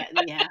 That's true.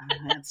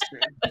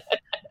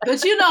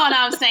 But you know what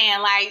I'm saying?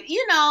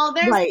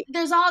 Like,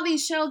 there's all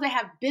these shows that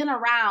have been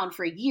around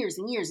for years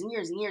and years and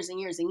years and years and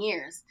years and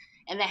years,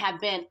 and that have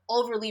been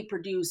overly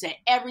produced at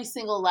every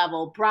single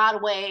level,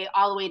 Broadway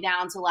all the way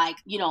down to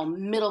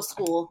middle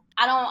school.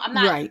 I'm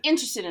not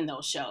interested in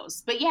those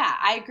shows. But yeah,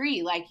 I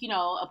agree. Like,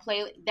 a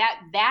play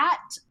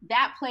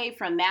that play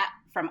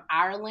from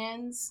our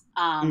lens,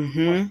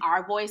 with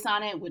our voice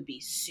on it would be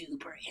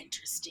super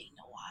interesting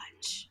to watch.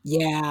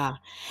 Yeah.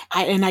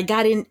 I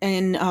got in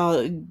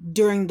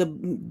during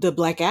the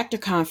Black Actor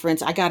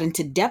Conference, I got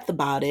into depth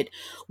about it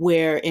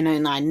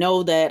and I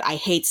know that I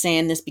hate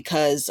saying this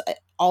because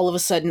all of a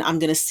sudden I'm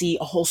going to see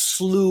a whole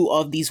slew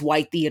of these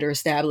white theater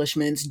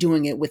establishments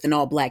doing it with an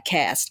all black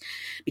cast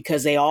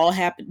because they all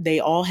have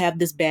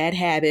this bad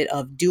habit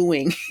of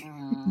doing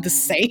the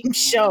same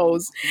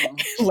shows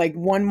like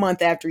 1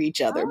 month after each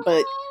other.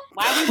 But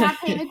why are we not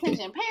paying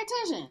attention? Pay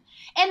attention.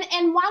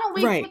 And why don't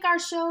we pick our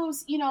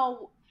shows,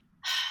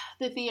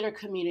 the theater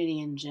community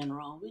in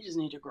general? We just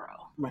need to grow.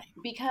 Right.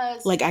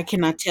 Because like I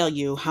cannot tell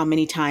you how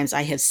many times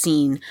I have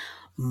seen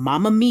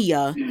Mamma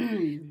Mia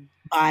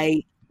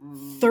by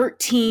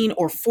 13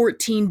 or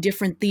 14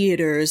 different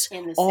theaters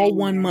all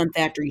 1 month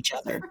after each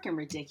other. It's freaking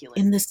ridiculous.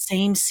 In the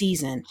same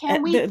season.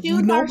 Can we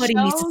choose nobody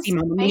our shows needs to see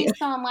Mamma Mia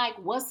based on like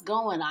what's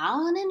going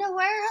on in the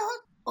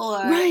world? Or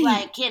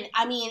like,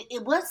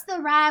 what's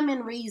the rhyme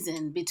and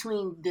reason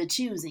between the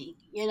choosing?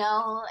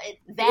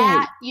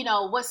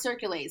 What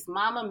circulates?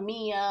 Mamma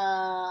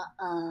Mia,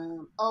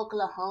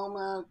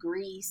 Oklahoma,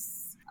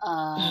 Grease,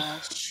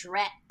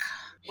 Shrek.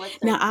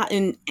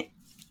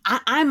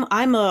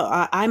 I'm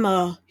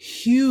a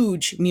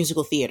huge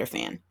musical theater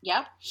fan.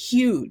 Yep.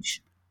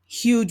 Huge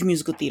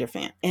musical theater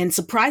fan. And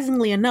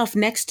surprisingly enough,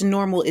 Next to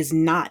Normal is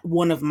not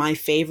one of my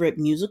favorite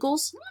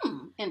musicals.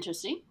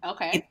 Interesting.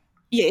 Okay.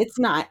 It's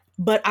not.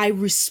 But I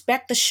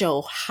respect the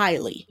show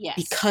highly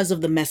because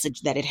of the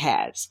message that it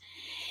has.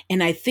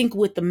 And I think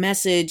with the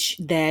message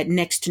that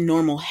Next to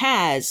Normal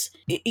has,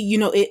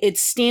 it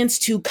stands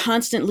to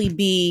constantly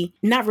be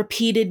not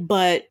repeated,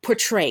 but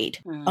portrayed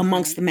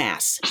amongst the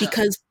mass.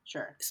 Because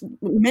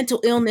mental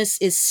illness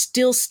is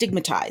still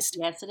stigmatized.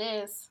 Yes, it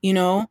is.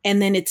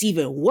 And then it's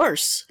even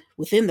worse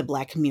within the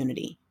Black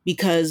community.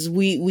 Because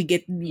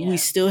we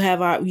still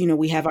have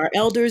we have our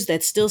elders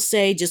that still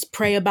say, just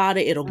pray about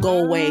it, it'll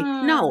go away.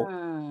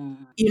 No.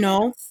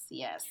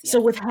 Yes. So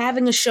with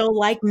having a show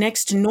like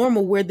Next to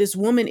Normal, where this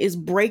woman is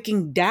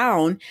breaking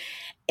down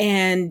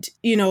and,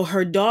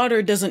 her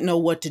daughter doesn't know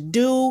what to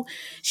do.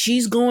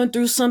 She's going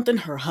through something.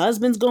 Her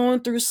husband's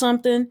going through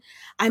something.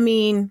 I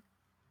mean,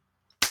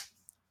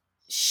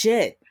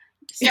 shit.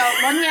 So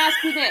let me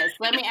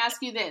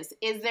ask you this.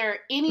 Is there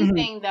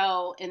anything,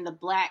 though, in the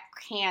Black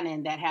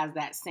canon that has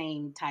that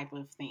same type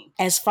of thing?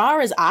 As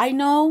far as I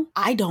know,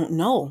 I don't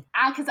know.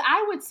 Because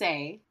I would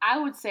say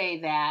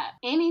that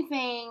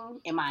anything,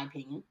 in my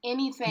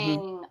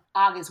opinion,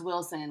 August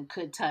Wilson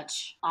could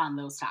touch on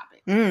those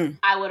topics.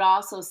 I would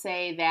also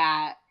say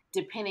that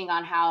depending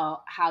on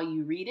how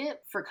you read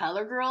it, For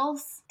Color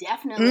Girls,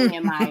 definitely,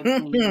 in my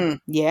opinion,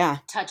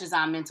 touches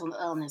on mental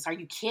illness. Are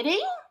you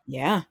kidding?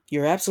 Yeah,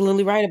 you're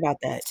absolutely right about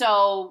that.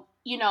 So,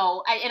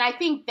 I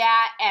think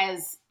that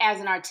as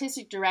an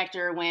artistic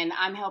director, when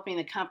I'm helping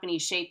the company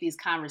shape these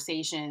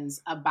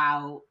conversations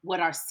about what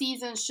our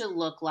seasons should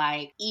look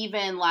like,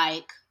 even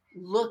like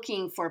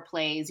looking for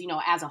plays,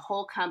 as a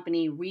whole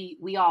company,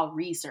 we all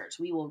research.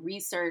 We will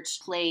research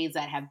plays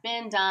that have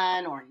been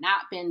done or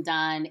not been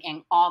done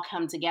and all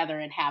come together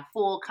and have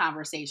full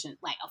conversation,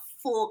 like a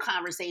full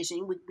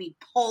conversation. We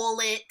poll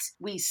it,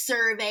 we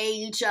survey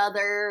each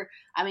other.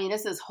 I mean,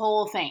 it's this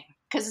whole thing.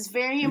 Because it's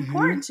very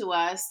important to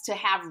us to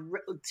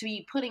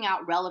be putting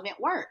out relevant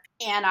work.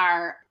 And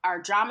our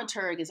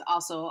dramaturg is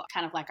also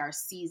kind of like our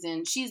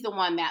season. She's the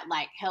one that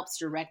like helps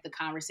direct the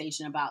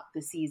conversation about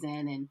the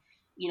season and,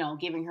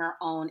 giving her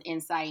own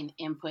insight and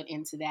input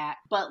into that.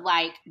 But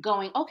like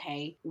going,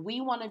 okay,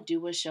 we want to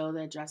do a show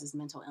that addresses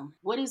mental illness.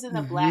 What is in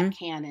the Black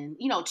canon?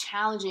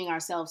 Challenging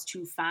ourselves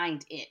to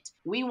find it.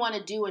 We want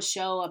to do a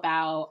show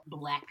about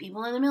Black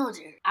people in the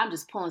military. I'm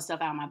just pulling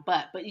stuff out of my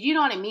butt. But you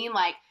know what I mean?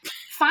 Like,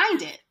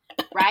 find it.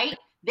 Right?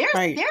 There's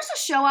a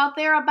show out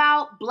there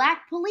about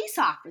Black police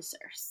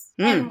officers.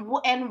 And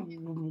what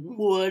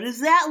does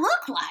that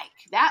look like?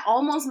 That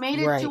almost made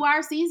it to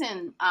our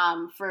season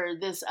for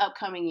this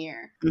upcoming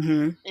year.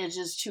 It's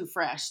just too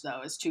fresh,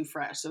 though. It's too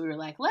fresh. So we were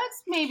like,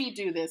 let's maybe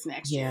do this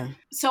next year.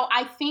 So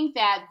I think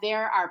that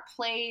there are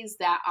plays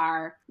that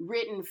are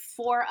written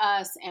for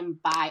us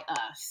and by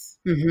us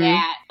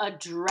that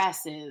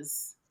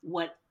addresses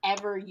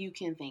whatever you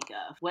can think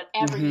of,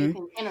 whatever you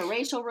can,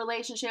 interracial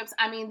relationships.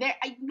 I mean, there's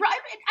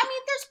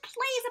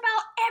plays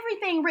about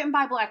everything written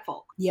by Black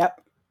folk.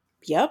 Yep.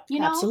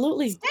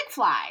 Absolutely. Stick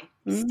Fly.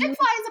 Stick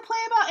Fly is a play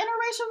about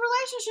interracial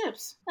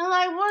relationships. And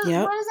like, what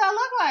does that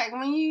look like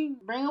when you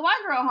bring a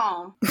white girl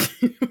home?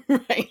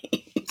 Right.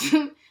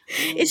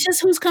 It's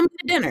just who's coming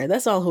to dinner.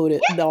 That's all it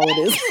is.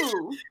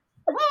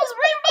 Well, it's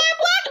written by a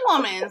Black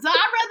woman, so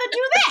I'd rather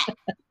do that.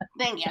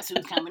 Then guess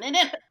who's coming to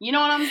dinner? You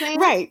know what I'm saying?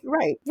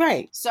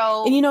 Right.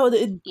 So,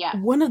 and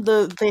one of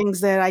the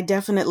things that I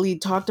definitely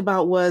talked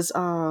about was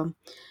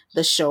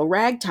the show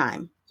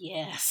Ragtime.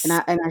 Yes. And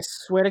I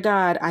swear to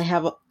God, I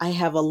have a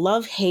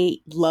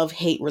love-hate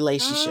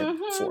relationship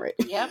for it.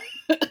 Yep.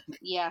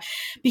 Yeah.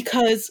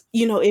 Because,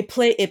 you know, it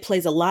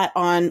plays a lot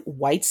on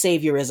white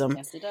saviorism.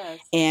 Yes, it does.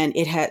 And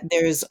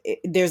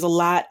there's a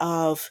lot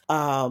of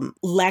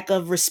lack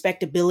of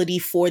respectability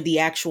for the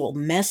actual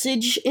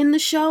message in the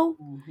show.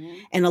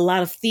 And a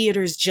lot of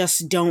theaters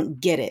just don't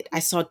get it. I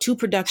saw 2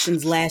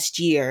 productions last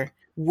year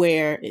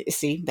where,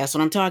 see, that's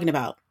what I'm talking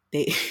about.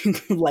 They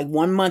like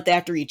 1 month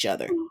after each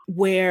other,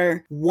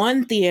 where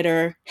one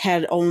theater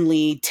had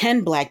only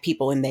 10 Black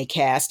people in their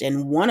cast,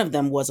 and one of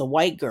them was a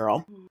white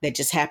girl that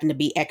just happened to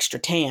be extra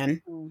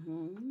tan.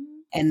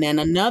 And then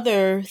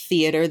another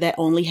theater that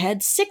only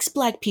had 6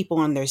 Black people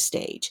on their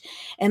stage.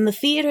 And the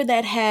theater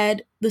that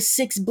had the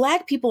 6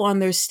 Black people on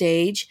their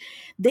stage,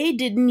 they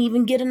didn't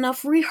even get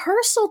enough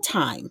rehearsal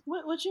time.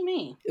 What you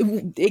mean?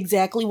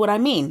 Exactly what I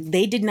mean.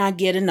 They did not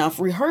get enough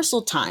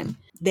rehearsal time.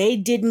 They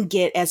didn't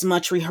get as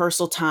much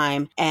rehearsal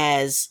time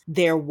as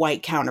their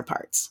white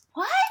counterparts.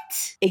 What?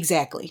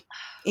 Exactly.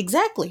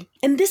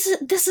 And this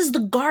is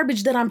the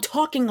garbage that I'm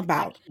talking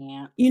about.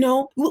 You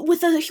know,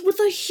 with a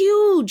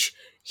huge,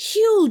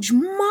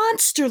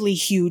 monsterly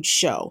huge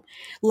show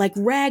like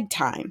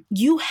Ragtime,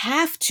 you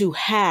have to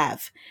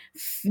have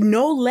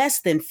no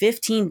less than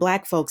 15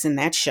 Black folks in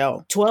that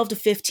show. 12 to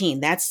 15.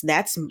 That's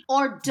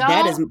or don't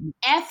that is,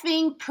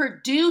 effing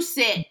produce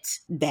it.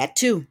 That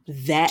too.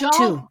 Don't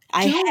too. do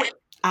it.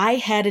 I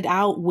had it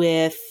out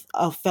with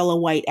a fellow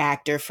white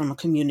actor from a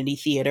community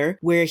theater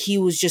where he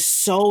was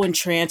just so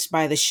entranced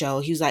by the show.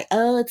 He was like,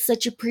 "Oh, it's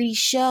such a pretty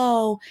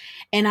show."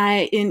 And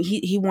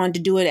he wanted to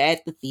do it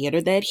at the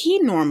theater that he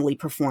normally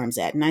performs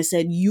at. And I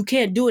said, "You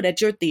can't do it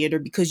at your theater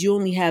because you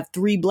only have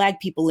 3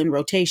 Black people in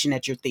rotation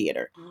at your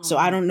theater. So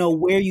I don't know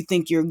where you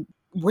think you're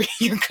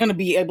going to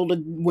be able to,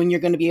 when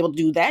you're going to be able to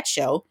do that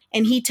show."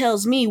 And he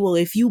tells me, "Well,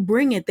 if you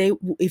bring it,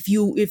 if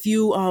you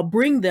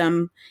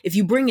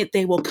bring it,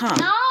 they will come."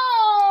 No.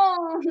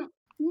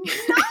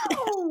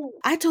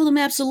 I told him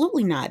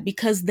absolutely not,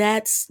 because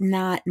that's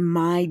not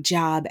my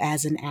job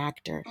as an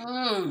actor.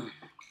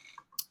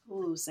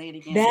 Ooh, say it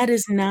again.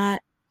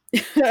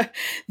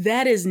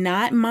 That is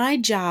not my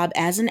job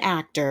as an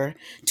actor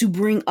to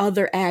bring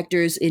other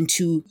actors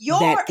into your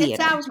that theater.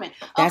 establishment.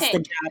 That's okay, the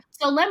job.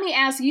 So let me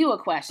ask you a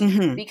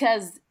question,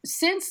 because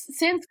since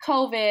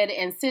COVID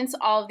and since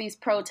all of these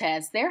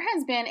protests, there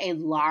has been a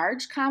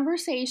large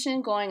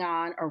conversation going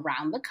on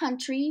around the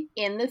country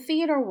in the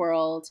theater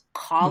world,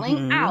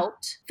 calling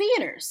out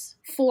theaters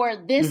for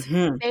this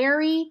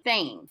very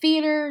thing.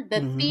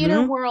 The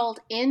theater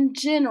world in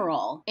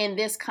general in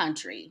this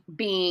country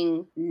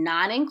being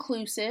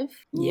non-inclusive,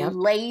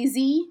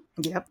 lazy,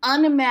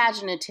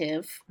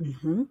 unimaginative,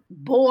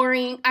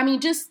 boring. I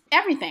mean, just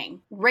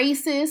everything.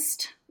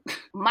 Racist,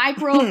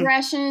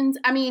 microaggressions.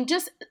 I mean,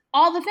 just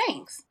all the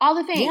things.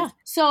 Yeah.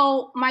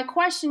 So my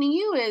question to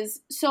you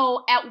is,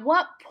 so at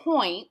what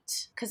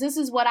point, because this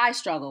is what I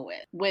struggle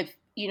with,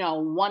 you know,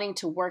 wanting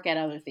to work at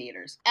other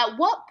theaters. At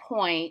what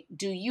point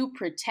do you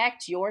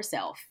protect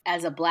yourself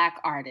as a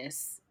Black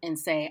artist and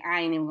say,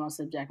 I ain't even going to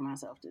subject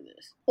myself to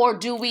this? Or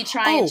do we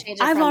try and change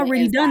it I've from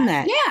already the done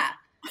that. Yeah.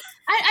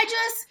 I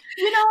just,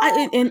 you know.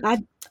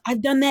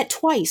 I've done that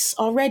twice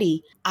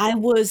already. I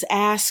was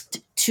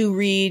asked to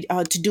read,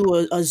 to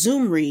do a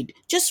Zoom read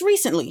just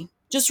recently.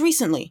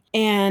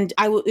 And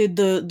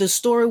the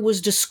story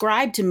was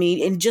described to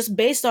me, and just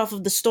based off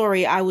of the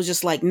story, I was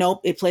just like,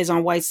 nope, it plays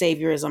on white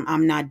saviorism.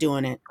 I'm not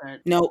doing it. Right.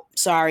 Nope,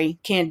 sorry,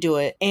 can't do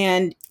it.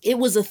 And it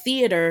was a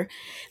theater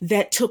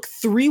that took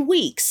 3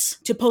 weeks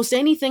to post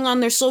anything on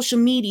their social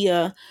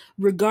media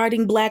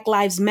regarding Black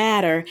Lives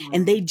Matter,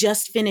 and they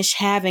just finished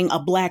having a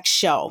Black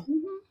show.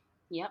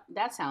 Yep,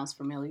 that sounds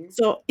familiar.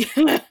 So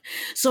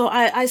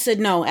I said,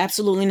 no,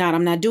 absolutely not.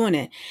 I'm not doing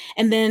it.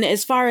 And then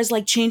as far as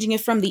like changing it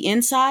from the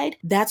inside,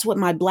 that's what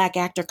my Black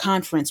Actor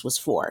Conference was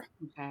for.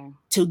 Okay.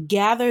 To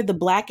gather the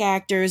Black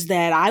actors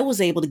that I was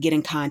able to get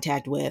in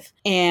contact with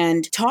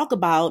and talk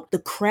about the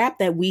crap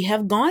that we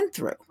have gone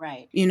through.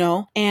 Right. You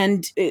know,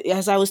 and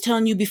as I was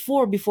telling you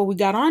before we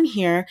got on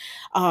here,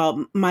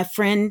 my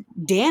friend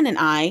Dan and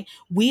I,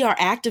 we are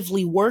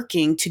actively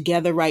working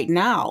together right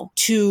now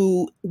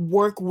to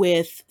work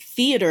with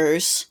theaters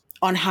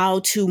on how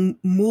to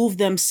move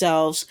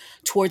themselves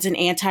towards an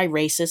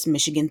anti-racist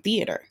Michigan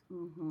theater.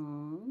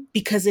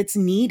 Because it's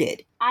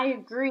needed. I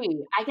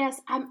agree. I guess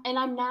I'm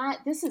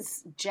not, this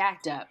is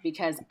jacked up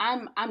because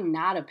I'm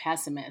not a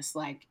pessimist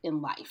like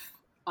in life.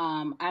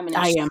 I'm 100% a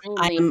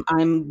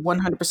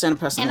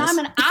pessimist. And I'm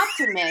an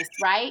optimist,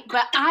 right?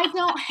 But I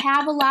don't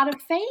have a lot of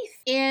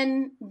faith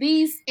in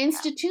these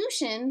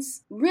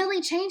institutions really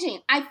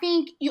changing. I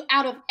think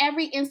out of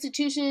every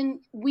institution,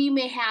 we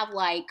may have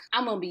like,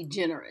 I'm going to be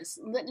generous.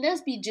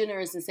 Let's be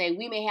generous and say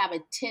we may have a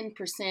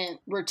 10%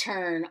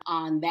 return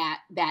on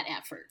that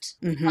effort.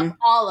 Of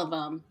all of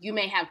them, you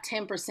may have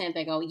 10%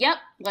 that go, yep,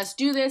 let's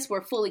do this.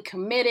 We're fully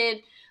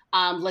committed.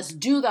 Let's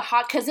do the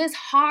hard, because it's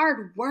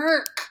hard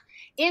work.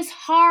 It's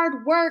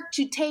hard work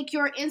to take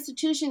your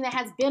institution that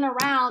has been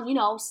around, you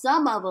know,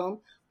 some of them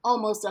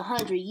almost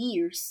 100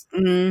 years,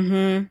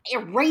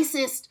 Mm-hmm.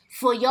 racist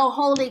for your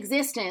whole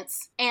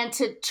existence, and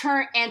to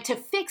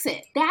fix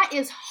it. That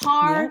is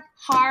hard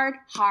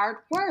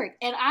work.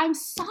 And I'm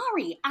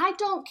sorry, I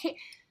don't care.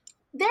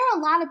 There are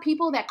a lot of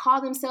people that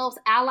call themselves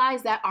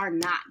allies that are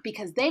not,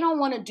 because they don't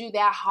want to do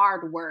that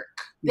hard work.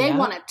 They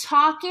want to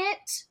talk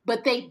it,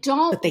 but they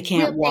don't. But they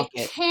can't walk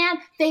it.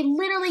 They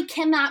literally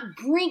cannot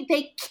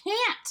they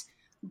can't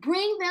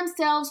bring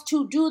themselves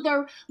to do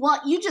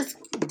you just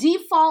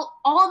default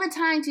all the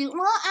time to, we're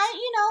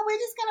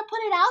just going to put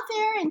it out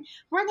there and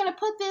we're going to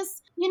put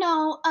this,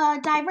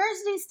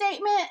 diversity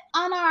statement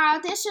on our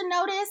audition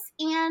notice.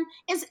 And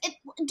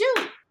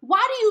dude,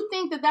 why do you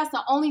think that that's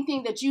the only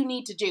thing that you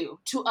need to do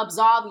to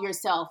absolve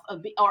yourself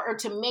or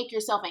to make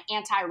yourself an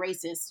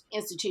anti-racist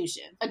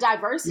institution? A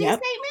diversity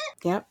statement?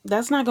 Yep.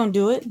 That's not going to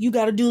do it. You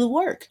got to do the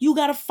work. You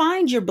got to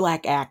find your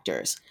Black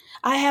actors.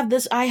 I have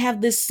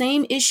this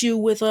same issue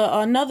with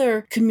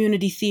another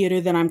community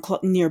theater that I'm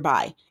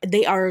nearby.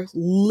 They are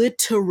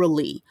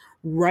literally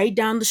right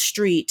down the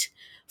street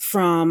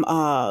from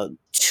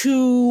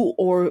two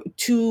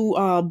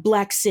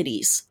Black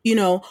cities.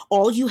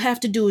 All you have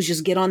to do is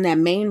just get on that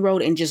main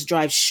road and just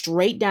drive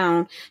straight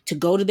down to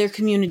go to their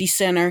community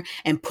center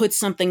and put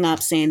something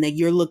up saying that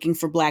you're looking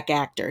for Black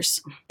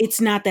actors.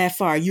 It's not that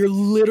far. You're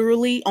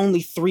literally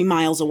only 3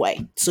 miles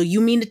away. So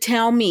you mean to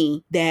tell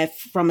me that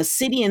from a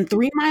city and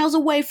 3 miles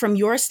away from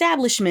your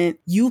establishment,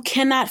 you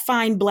cannot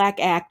find Black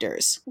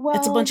actors?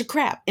 That's a bunch of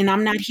crap. And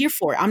I'm not here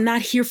for it. I'm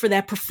not here for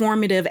that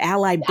performative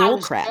ally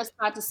bullcrap. I was just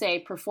about to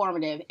say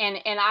performative. And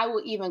I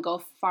will even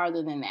go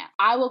farther than that.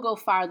 I will go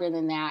farther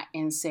than that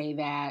and say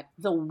that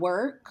the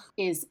work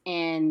is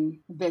in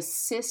the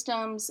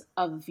systems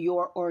of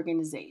your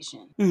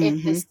organization. Mm-hmm.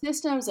 If the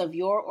systems of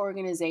your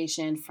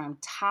organization from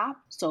top,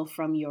 so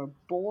from your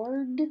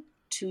board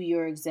to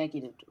your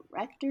executive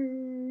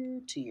director,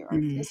 to your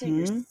artistic,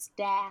 your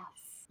staff,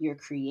 your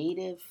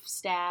creative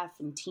staff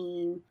and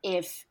team,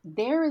 if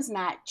there is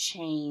not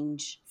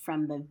change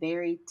from the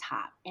very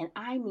top, and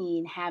I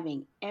mean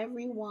having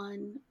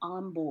everyone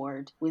on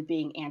board with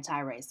being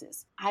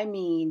anti-racist, I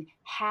mean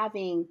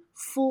having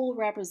full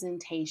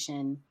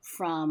representation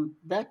from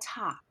the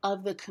top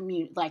of the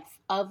community,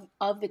 of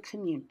the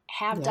community,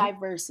 have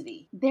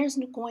diversity, there's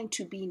going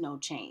to be no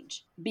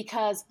change,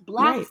 because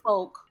Black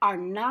folk are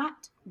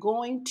not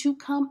going to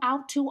come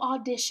out to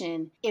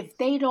audition if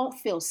they don't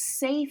feel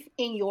safe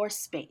in your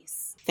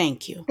space.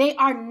 Thank you. They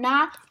are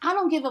not. I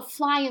don't give a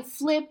flying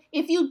flip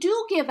if you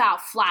do give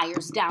out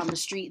flyers down the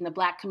street in the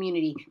Black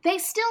community. They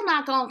still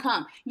not gonna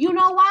come. You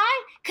know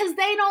why? Because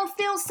they don't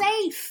feel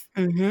safe.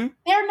 Mm-hmm.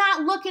 They're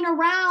not looking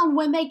around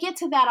when they get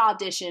to that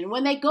audition,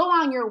 when they go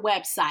on your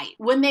website,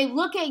 when they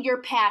look at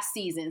your past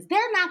seasons.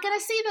 They're not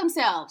gonna see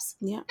themselves.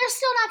 Yeah. They're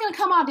still not gonna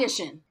come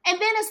audition.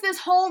 And then it's this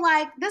whole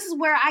this is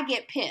where I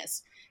get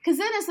pissed. Because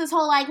then it's this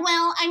whole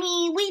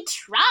we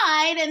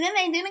tried and then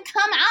they didn't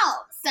come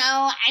out. So,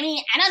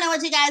 I don't know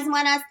what you guys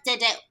want us to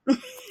do.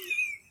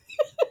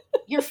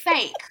 You're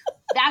fake.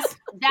 That's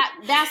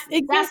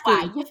exactly. That's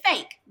why you're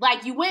fake.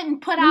 You went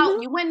and put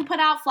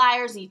out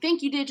flyers and you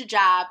think you did your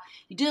job.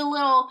 You did a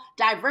little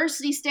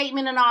diversity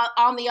statement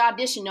on the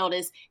audition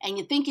notice and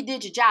you think you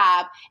did your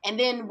job. And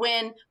then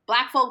when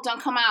Black folk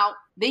don't come out,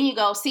 then you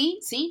go,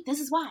 see, this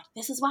is why.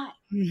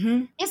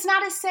 Mm-hmm. It's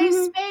not a safe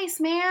space,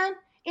 man.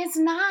 It's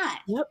not.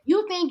 Yep.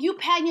 You think you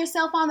patting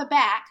yourself on the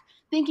back,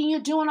 thinking you're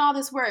doing all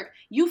this work.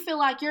 You feel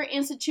like your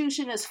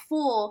institution is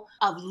full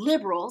of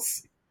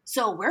liberals.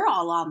 So we're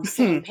all on the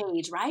same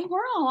page, right?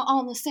 We're all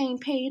on the same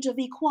page of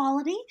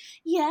equality.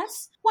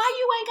 Yes. Why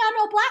you ain't got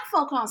no Black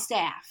folk on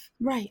staff?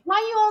 Right. Why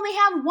you only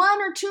have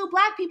 1 or 2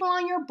 Black people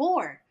on your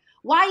board?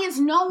 Why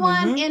is no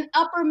one in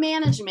upper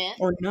management?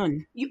 Or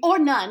none.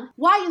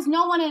 Why is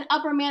no one in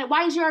upper management?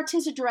 Why is your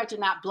artistic director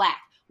not Black?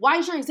 Why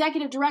is your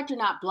executive director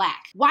not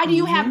Black? Why do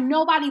you have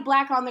nobody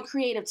Black on the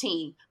creative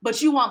team,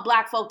 but you want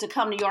Black folk to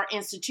come to your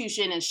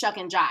institution and shuck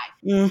and jive?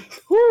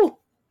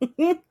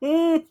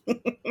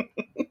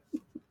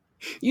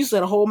 You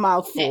said a whole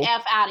mouthful. The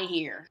F out of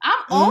here.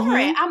 I'm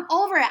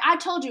over it. I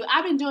told you,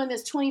 I've been doing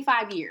this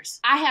 25 years.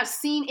 I have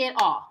seen it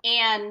all.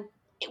 And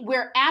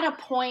we're at a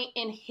point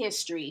in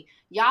history.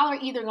 Y'all are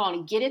either going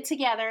to get it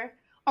together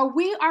or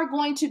we are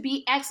going to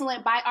be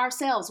excellent by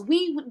ourselves.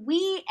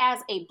 We as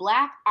a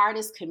Black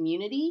artist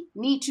community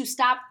need to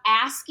stop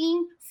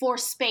asking for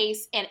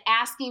space and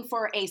asking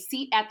for a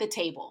seat at the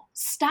table.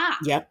 Stop.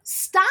 Yep.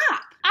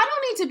 Stop. I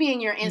don't need to be in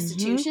your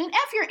institution.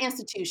 F your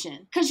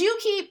institution. Because you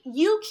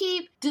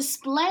keep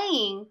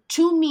displaying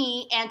to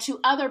me and to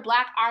other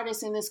Black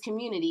artists in this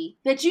community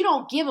that you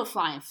don't give a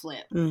flying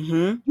flip.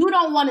 You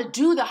don't want to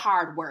do the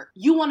hard work.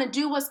 You want to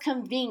do what's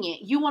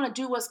convenient. You want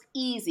to do what's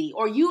easy,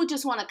 or you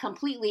just want to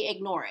completely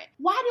ignore it.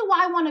 Why do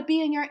I want to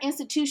be in your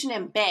institution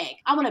and beg?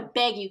 I want to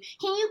beg you.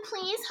 Can you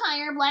please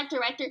hire a Black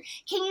director?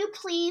 Can you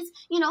please,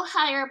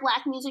 hire a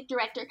Black music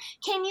director?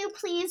 Can you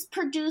please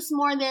produce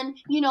more than,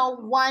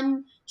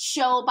 one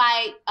show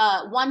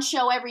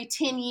every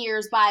 10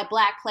 years by a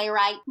Black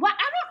playwright? What?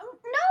 I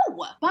don't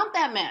know. Bump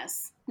that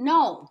mess.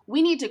 No,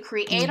 we need to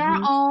create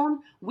our own.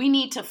 We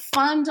need to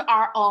fund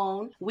our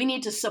own. We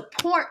need to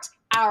support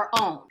our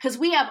own, because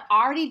we have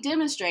already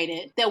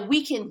demonstrated that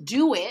we can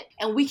do it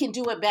and we can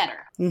do it better.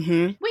 We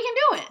can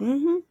do it. So I'm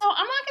not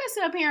going to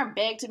sit up here and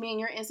beg to be in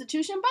your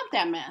institution. Bump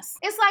that mess.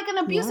 It's like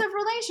an abusive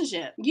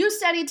relationship. You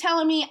steady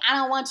telling me, I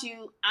don't want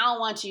you.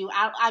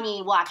 I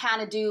mean, well, I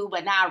kind of do,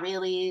 but not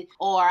really.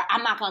 Or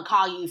I'm not going to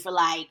call you for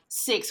like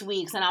 6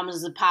 weeks and I'm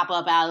just going to pop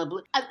up out of the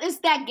blue. It's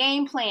that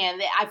game plan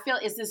that I feel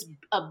is this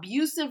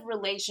abusive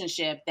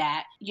relationship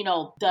that, you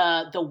know,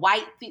 the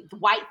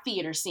white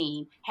theater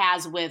scene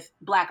has with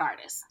Black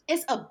artists.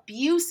 It's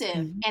abusive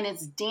and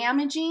it's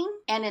damaging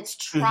and it's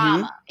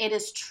trauma. It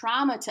is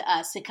trauma to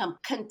us to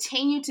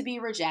continue to be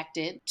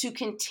rejected, to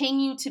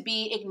continue to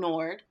be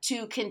ignored,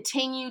 to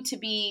continue to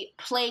be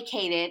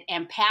placated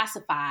and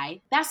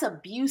pacified. That's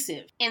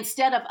abusive.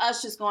 Instead of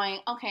us just going,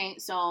 okay,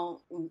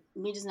 so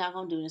we just not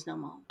gonna do this no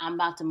more. I'm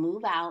about to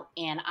move out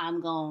and I'm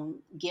gonna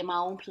get my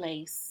own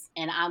place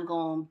and I'm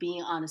gonna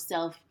be on a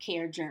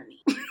self-care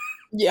journey.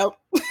 Yep.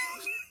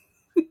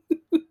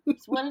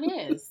 It's what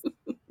it is.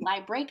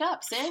 Like, break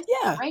up, sis.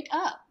 Yeah. Break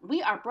up.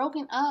 We are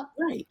broken up.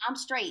 Right. I'm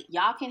straight.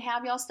 Y'all can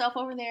have y'all stuff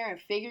over there and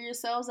figure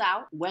yourselves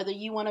out. Whether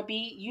you want to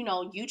be, you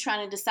know, you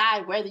trying to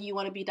decide whether you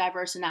want to be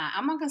diverse or not.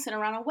 I'm not going to sit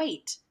around and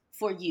wait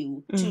for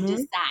you to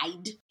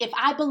decide if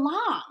I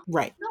belong.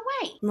 Right. No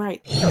way.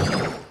 Right.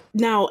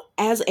 Now,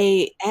 as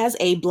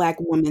a Black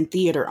woman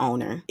theater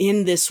owner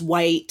in this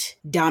white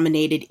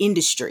dominated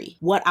industry,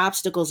 what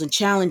obstacles and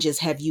challenges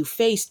have you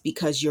faced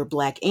because you're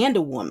Black and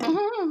a woman?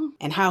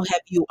 And how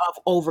have you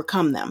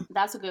overcome them?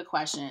 That's a good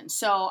question.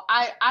 So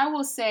I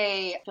will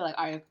say, I feel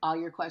like all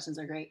your questions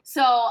are great.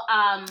 So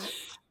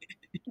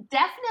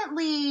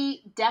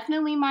definitely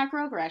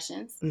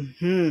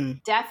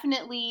microaggressions.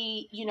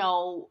 Definitely, you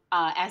know,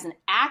 as an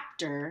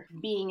actor,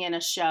 being in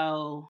a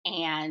show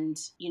and,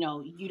 you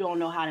know, you don't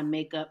know how to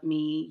make up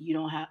me. You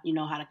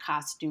know how to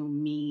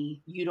costume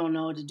me. You don't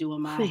know what to do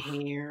with my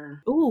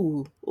hair.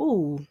 Ooh,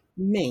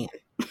 man.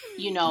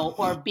 You know,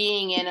 or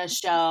being in a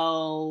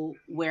show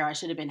where I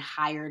should have been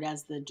hired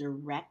as the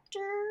director,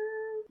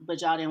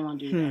 but y'all didn't want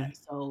to do that.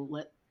 So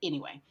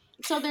anyway,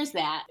 so there's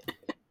that.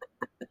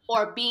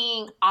 Or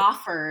being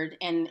offered,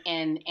 and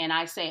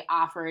I say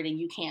offered, and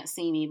you can't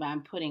see me, but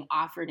I'm putting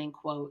offered in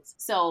quotes.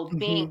 So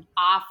being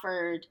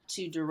offered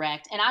to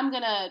direct, and I'm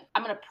gonna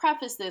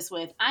preface this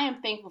with, I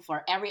am thankful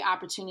for every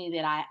opportunity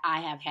that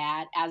I have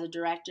had as a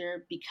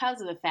director,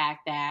 because of the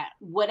fact that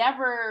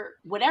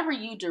whatever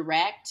you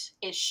direct,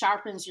 it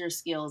sharpens your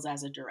skills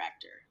as a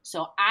director.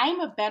 So I'm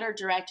a better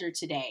director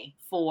today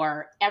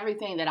for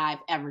everything that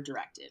I've ever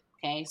directed.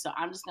 Okay, so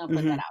I'm just going to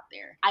put that out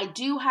there. I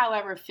do,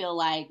 however, feel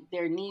like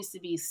there needs to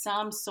be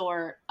some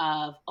sort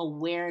of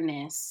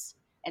awareness,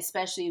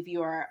 especially if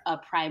you are a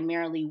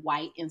primarily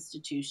white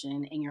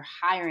institution and you're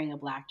hiring a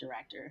Black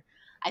director.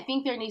 I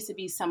think there needs to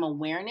be some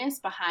awareness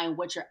behind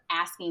what you're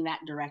asking that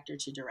director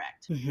to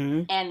direct.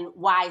 And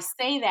why I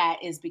say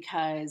that is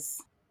because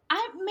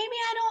maybe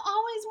I don't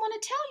always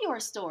want to tell your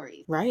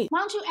story. Right. Why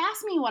don't you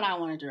ask me what I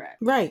want to direct?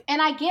 Right.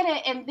 And I get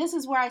it. And this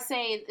is where I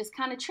say it's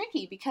kind of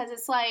tricky, because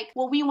it's like,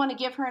 well, we want to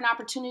give her an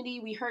opportunity.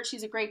 We heard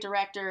she's a great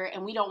director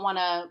and we don't want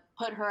to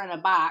put her in a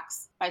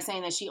box by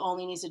saying that she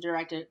only needs to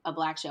direct a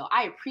Black show.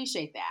 I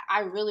appreciate that.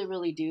 I really,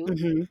 really do.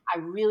 I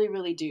really,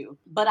 really do.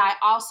 But I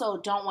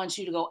also don't want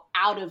you to go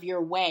out of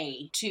your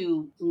way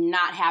to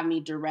not have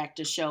me direct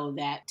a show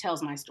that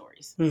tells my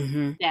stories,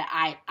 that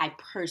I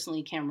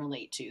personally can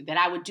relate to, that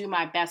I would do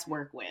my best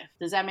work with.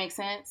 Does that make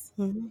sense?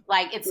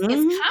 Like,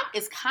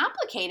 it's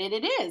complicated.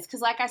 It is.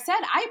 Because like I said,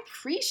 I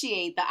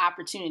appreciate the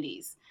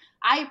opportunities.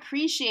 I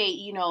appreciate,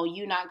 you know,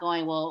 you not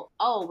going, well,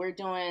 oh, we're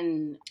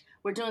doing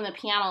the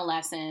piano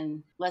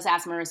lesson. Let's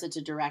ask Marissa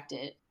to direct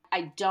it.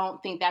 I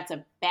don't think that's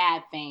a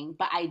bad thing,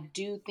 but I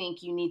do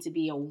think you need to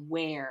be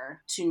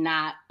aware to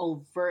not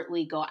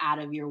overtly go out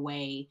of your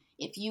way.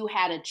 If you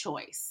had a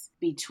choice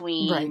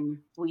between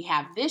we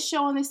have this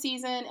show in the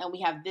season and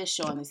we have this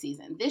show in the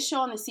season. This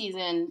show in the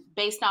season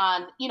based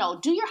on, you know,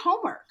 do your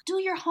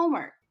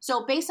homework.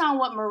 So based on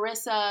what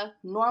Marissa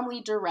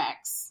normally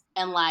directs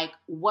and like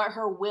what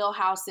her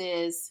wheelhouse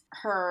is,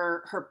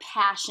 her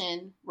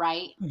passion,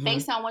 right?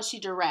 Based on what she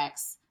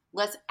directs,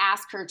 let's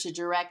ask her to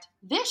direct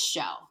this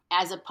show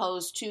as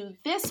opposed to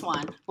this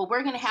one. But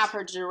we're going to have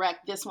her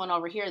direct this one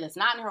over here that's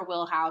not in her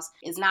wheelhouse.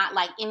 It's not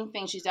like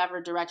anything she's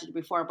ever directed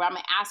before, but I'm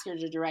going to ask her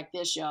to direct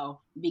this show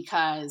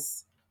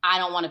because I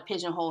don't want to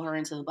pigeonhole her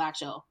into the Black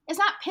show. It's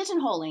not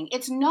pigeonholing.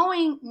 It's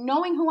knowing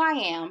who I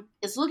am.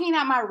 It's looking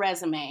at my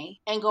resume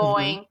and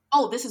going,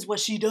 oh, this is what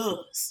she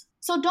does.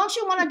 So don't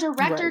you want a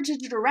director to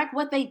direct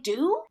what they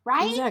do,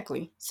 right?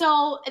 Exactly.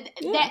 So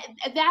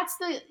that's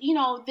the, you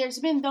know, there's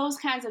been those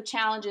kinds of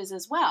challenges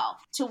as well,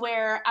 to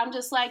where I'm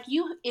just like,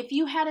 if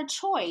you had a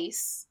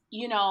choice,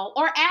 you know,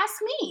 or ask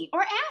me.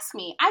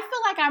 I feel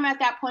like I'm at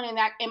that point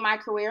in my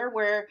career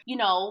where, you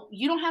know,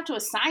 you don't have to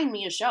assign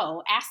me a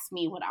show. Ask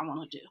me what I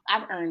want to do.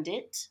 I've earned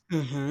it,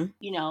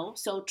 you know,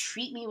 so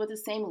treat me with the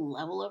same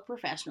level of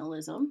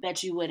professionalism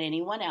that you would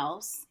anyone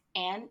else.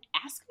 and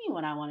ask me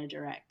what I want to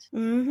direct.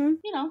 Mm-hmm.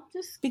 You know,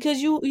 just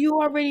because you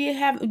already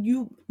have,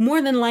 you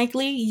more than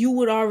likely you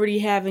would already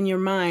have in your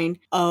mind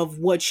of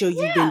what show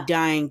you've been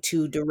dying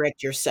to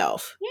direct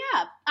yourself.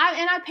 Yeah,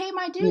 I pay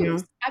my dues. You know?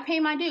 I pay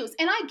my dues,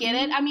 and I get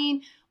it. I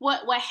mean,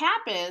 what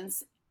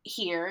happens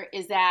here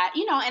is that,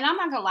 you know, and I'm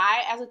not gonna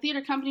lie, as a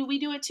theater company, we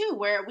do it too,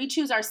 where we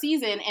choose our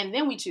season and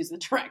then we choose the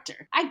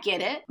director. I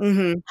get it.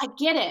 Mm-hmm. I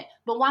get it.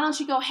 But why don't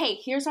you go, hey,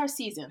 here's our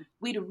season.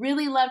 We'd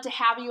really love to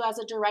have you as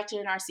a director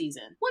in our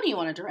season. What do you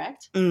want to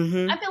direct?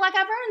 Mm-hmm. I feel like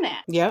I've earned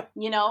that. Yep.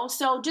 You know,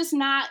 so just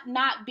not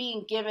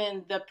being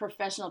given the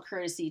professional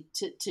courtesy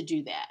to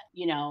do that,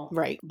 you know.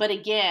 Right. But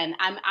again,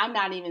 I'm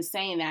not even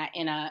saying that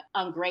in a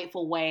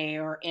ungrateful way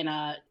or in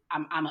a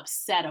I'm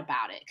upset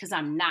about it, because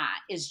I'm not.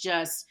 It's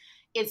just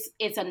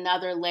it's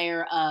another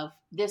layer of,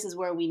 this is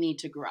where we need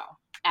to grow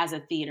as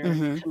a theater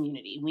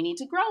community. We need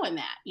to grow in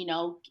that. You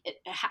know,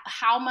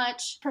 how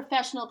much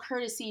professional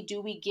courtesy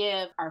do we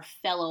give our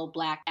fellow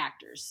Black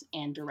actors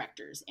and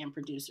directors and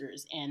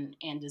producers and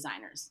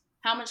designers?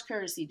 How much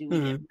courtesy do we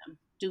give them?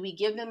 Do we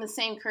give them the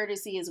same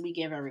courtesy as we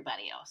give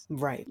everybody else?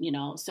 Right. You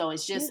know, so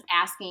it's just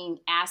asking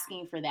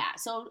for that.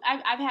 So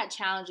I've had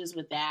challenges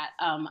with that.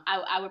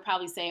 I would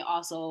probably say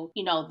also,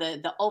 you know,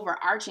 the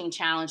overarching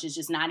challenge is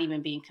just not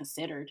even being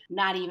considered. I'm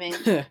not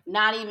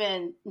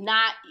even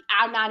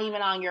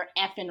on your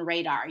effing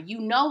radar. You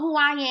know who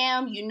I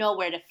am. You know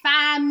where to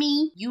find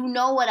me. You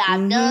know what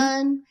I've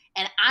done.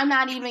 And I'm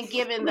not even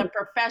given the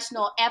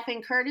professional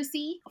effing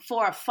courtesy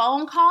for a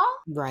phone call.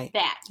 Right.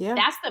 That's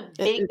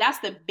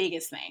the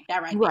biggest thing.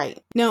 That right. Right.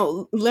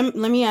 Now, let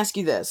me ask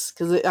you this,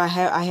 because I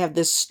have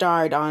this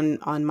starred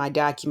on my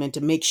document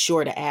to make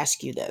sure to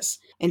ask you this.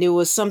 And it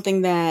was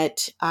something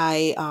that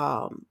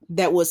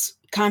that was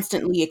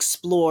constantly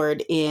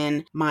explored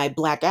in my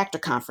Black Actor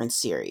Conference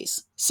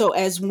series. So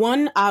as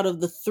one out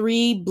of the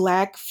 3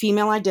 Black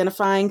female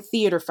identifying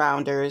theater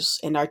founders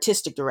and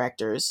artistic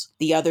directors,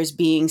 the others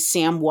being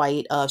Sam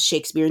White of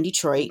Shakespeare in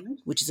Detroit,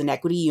 which is an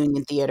equity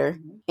union theater,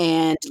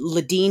 and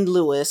Ladine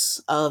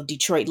Lewis of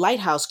Detroit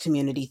Lighthouse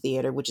Community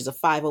Theater, which is a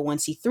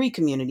 501c3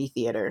 community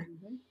theater.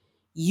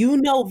 You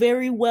know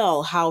very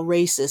well how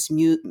racist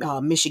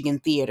Michigan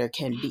theater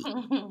can be.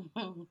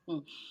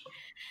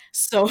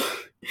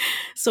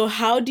 So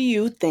how do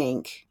you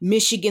think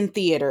Michigan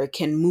theater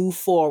can move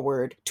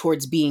forward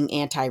towards being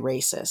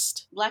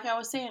anti-racist? Like I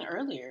was saying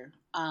earlier,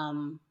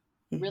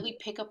 really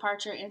pick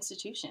apart your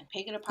institution,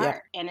 pick it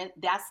apart. And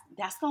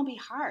that's going to be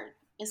hard.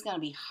 It's going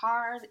to be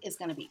hard. It's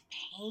going to be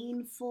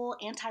painful.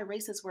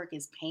 Anti-racist work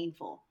is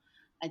painful.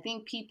 I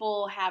think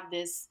people have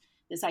this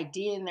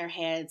idea in their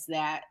heads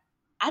that,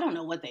 I don't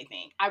know what they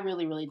think. I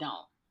really, really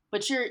don't.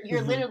 But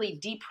you're literally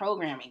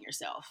deprogramming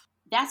yourself.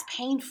 That's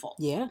painful.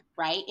 Yeah.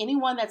 Right?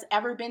 Anyone that's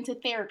ever been to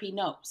therapy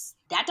knows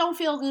that don't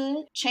feel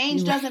good.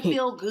 Change doesn't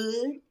feel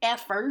good at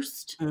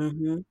first.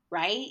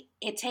 Right?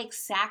 It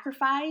takes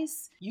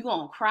sacrifice. You're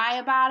going to cry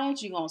about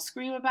it. You're going to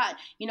scream about it.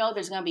 You know,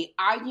 there's going to be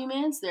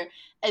arguments.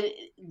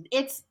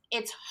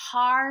 It's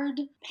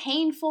hard,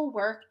 painful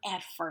work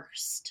at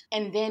first.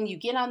 And then you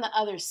get on the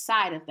other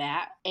side of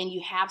that and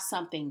you have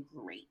something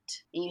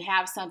great. And you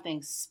have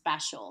something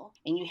special.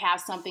 And you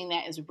have something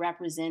that is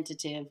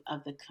representative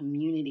of the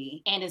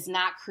community and is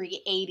not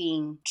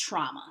creating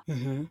trauma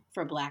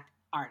for Black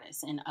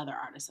artists and other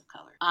artists of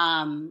color.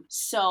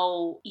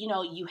 So, you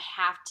know, you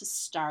have to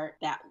start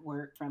that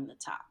work from the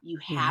top. You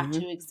have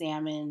to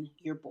examine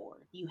your board.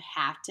 You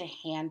have to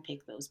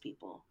handpick those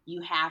people.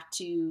 You have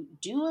to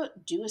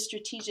do a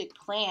strategic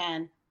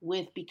plan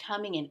with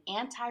becoming an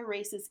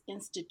anti-racist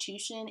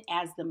institution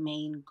as the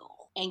main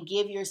goal, and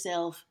give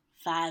yourself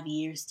 5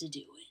 years to do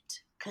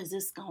it, because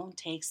it's going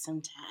to take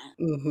some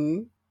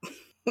time.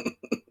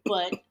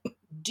 But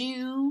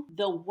do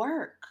the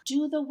work.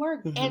 Do the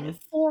work. And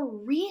for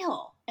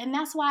real. And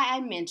that's why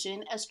I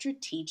mentioned a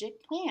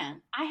strategic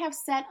plan. I have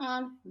sat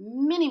on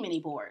many, many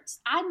boards.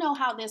 I know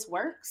how this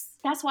works.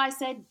 That's why I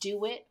said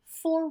do it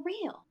for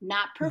real,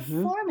 not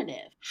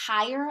performative.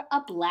 Hire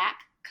a Black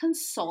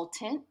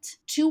consultant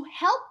to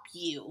help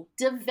you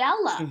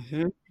develop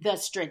the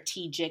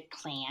strategic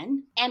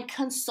plan and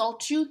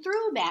consult you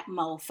through that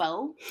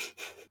mofo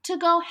to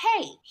go,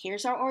 hey,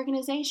 here's our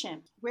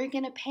organization. We're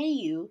going to pay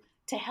you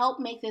to help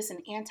make this an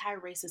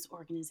anti-racist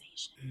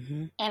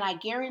organization. And I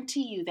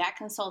guarantee you that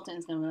consultant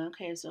is going to be,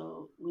 okay,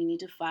 so we need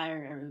to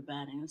fire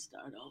everybody and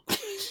start over.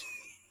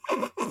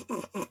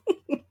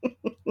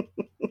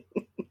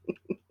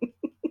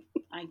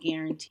 I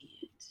guarantee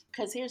it.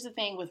 Because here's the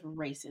thing with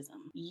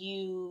racism.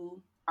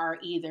 You are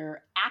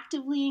either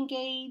actively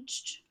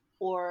engaged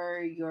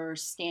or you're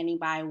standing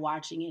by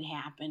watching it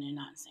happen and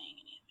not saying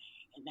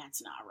anything. And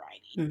that's not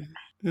right either.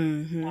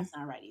 That's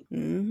not right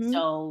either.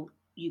 So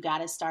you got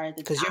to start at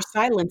the top. Because your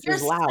silence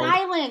is loud. Your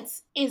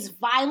silence is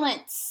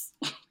violence.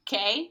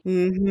 Okay?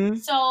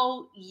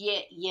 So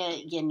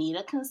you need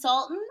a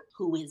consultant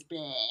who is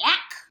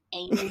Black,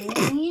 and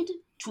you need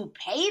to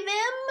pay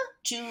them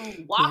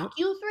to walk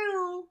you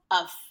through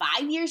a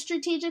 5-year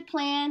strategic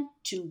plan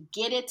to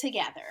get it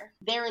together.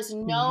 There is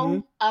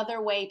no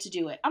other way to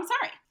do it. I'm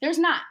sorry. There's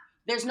not.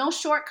 There's no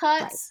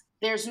shortcuts.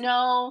 There's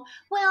no,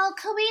 well,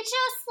 could we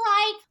just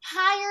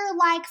hire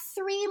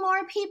 3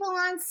 more people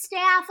on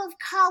staff of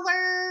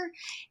color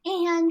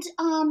and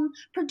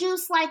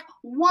produce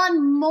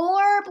 1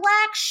 more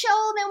Black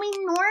show than we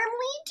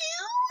normally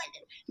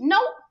do?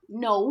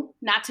 No,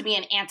 not to be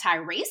an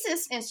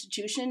anti-racist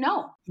institution.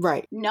 No.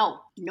 Right.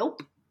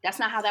 Nope. That's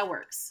not how that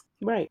works.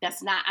 Right.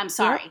 That's not, I'm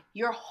sorry. Yep.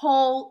 Your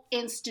whole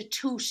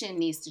institution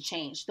needs to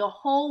change. The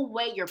whole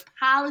way, your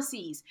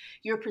policies,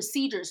 your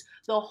procedures,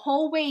 the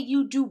whole way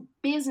you do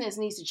business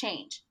needs to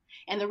change.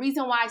 And the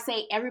reason why I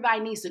say everybody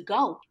needs to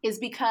go is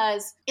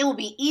because it will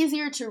be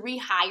easier to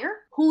rehire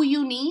who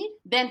you need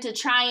than to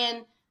try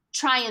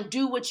and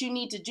do what you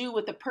need to do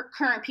with the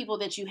current people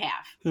that you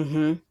have.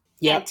 Mm-hmm.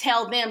 Yep. And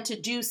tell them to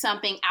do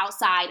something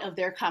outside of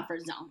their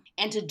comfort zone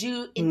and to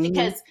do it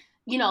because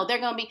they're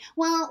going to be,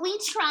 well, we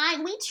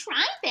tried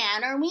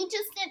that, or we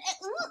just did,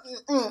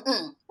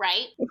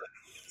 right?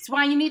 That's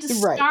why you need to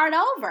start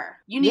over.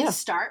 You need to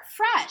start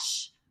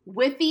fresh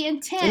with the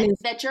intent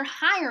that you're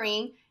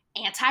hiring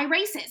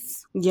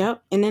anti-racists.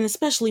 Yep. And then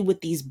especially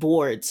with these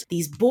boards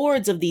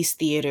of these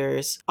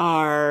theaters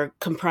are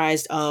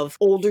comprised of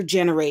older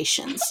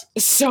generations.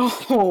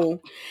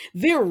 So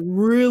they're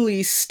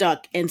really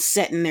stuck and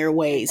set in their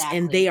ways,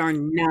 and they are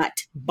not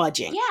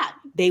budging. Yeah.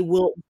 They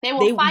will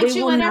fight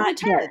you at every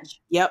turn.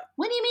 Budge. Yep.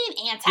 What do you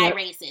mean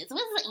anti-racist? Yep.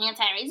 What is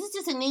anti-racist? It's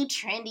just a new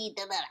trendy.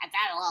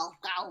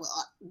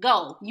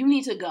 Go. You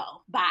need to go.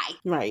 Bye.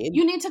 Right.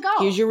 You need to go.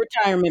 Here's your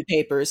retirement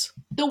papers.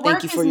 The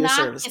work is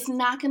not. It's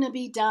not going to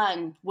be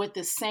done with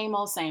the same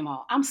old.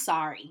 I'm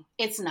sorry.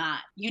 It's not.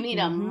 You need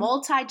a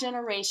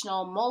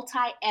multi-generational,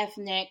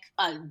 multi-ethnic,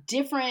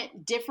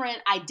 different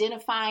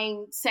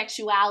identifying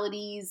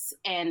sexualities,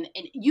 and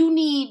you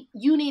need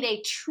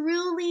a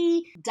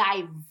truly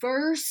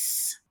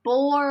diverse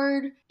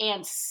board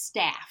and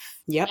staff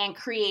and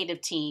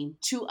creative team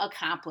to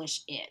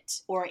accomplish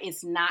it, or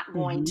it's not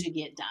going to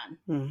get done.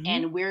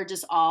 And we're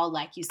just all,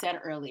 like you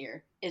said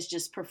earlier, it's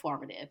just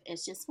performative.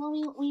 It's just, well,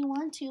 we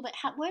want to, but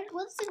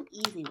what's an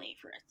easy way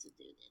for us to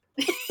do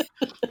this?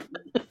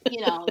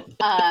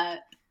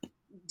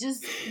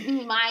 Just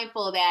be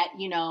mindful that,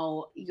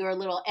 your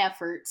little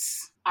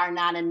efforts are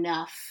not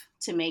enough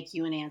to make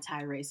you an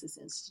anti-racist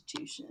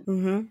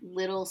institution.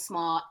 Little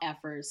small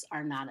efforts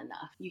are not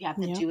enough. You have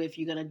to do it. If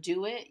you're going to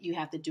do it, you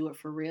have to do it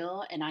for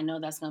real. And I know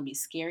that's going to be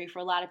scary for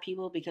a lot of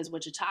people, because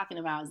what you're talking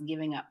about is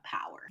giving up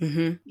power.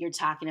 You're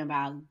talking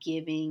about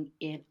giving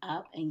it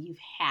up, and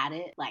you've had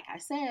it, like I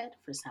said,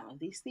 for some of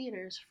these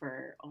theaters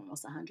for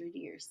almost 100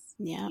 years.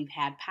 Yeah. You've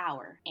had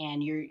power,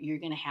 and you're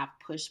going to have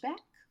pushback.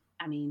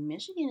 I mean,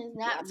 Michigan is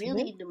not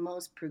really the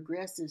most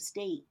progressive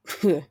state.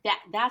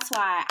 That's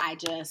why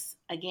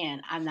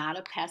I'm not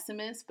a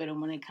pessimist, but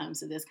when it comes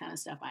to this kind of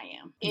stuff, I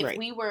am. If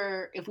we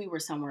were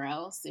somewhere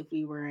else, if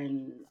we were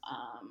in,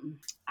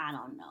 I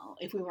don't know,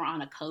 if we were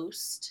on a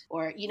coast,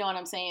 or you know what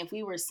I'm saying? If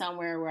we were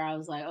somewhere where I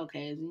was like,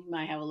 okay, you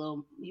might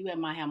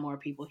have more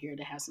people here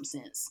that have some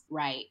sense,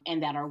 right?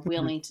 And that are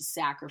willing to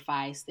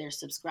sacrifice their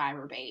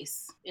subscriber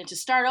base and to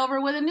start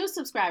over with a new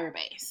subscriber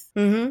base.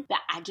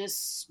 That I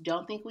just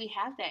don't think we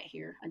have that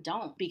here. I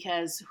don't,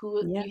 because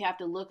you have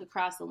to look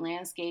across the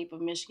landscape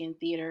of Michigan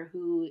theater.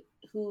 Who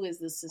is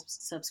the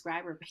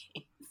subscriber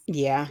base?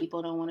 Yeah,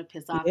 people don't want to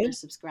piss off their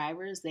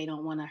subscribers. They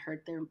don't want to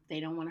hurt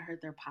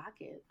their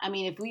pocket. I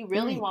mean, if we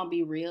really want to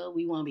be real,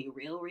 we want to be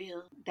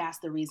real. That's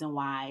the reason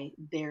why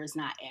there's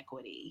not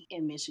equity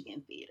in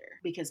Michigan theater,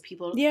 because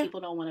people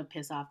don't want to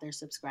piss off their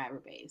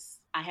subscriber base.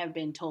 I have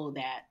been told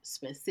that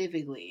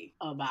specifically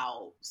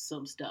about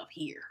some stuff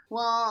here.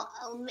 Well,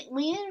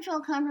 we didn't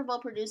feel comfortable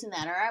producing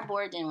that, or our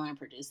board didn't want to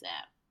produce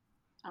that.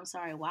 I'm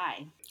sorry,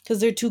 why? Because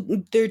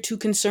they're too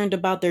concerned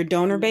about their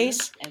donor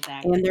base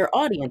and their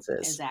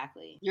audiences.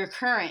 Exactly. Your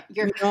current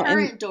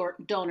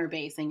donor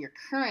base and your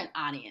current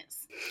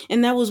audience.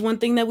 And that was one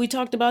thing that we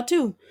talked about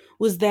too,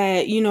 was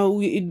that,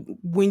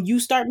 when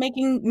you start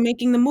making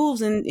the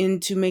moves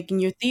into making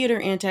your theater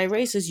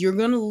anti-racist, you're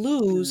going to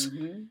lose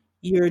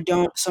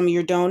some of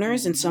your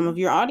donors and some of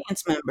your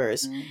audience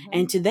members.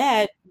 And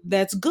to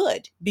that's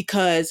good,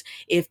 because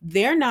if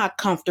they're not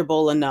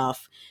comfortable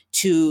enough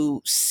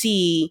to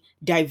see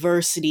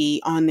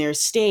diversity on their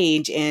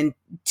stage and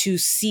to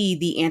see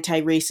the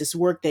anti-racist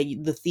work that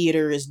the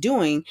theater is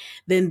doing,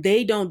 then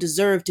they don't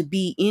deserve to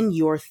be in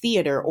your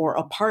theater or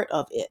a part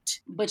of it.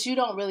 But you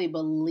don't really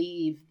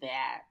believe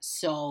that.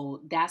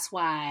 So that's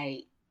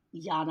why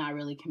y'all not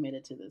really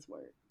committed to this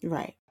work.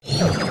 Right.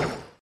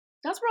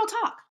 That's real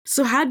talk.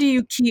 So how do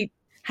you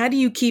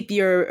keep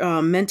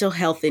your mental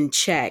health in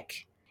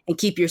check and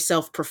keep your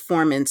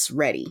self-performance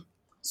ready?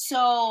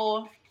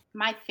 So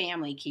my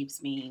family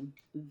keeps me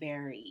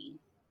very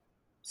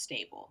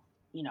stable.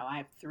 I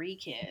have 3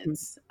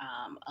 kids,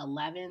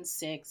 11,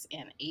 6,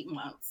 and 8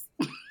 months.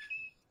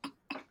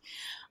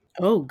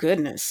 Oh,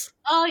 goodness.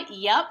 Oh,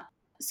 yep.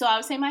 So I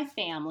would say my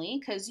family,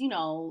 because, you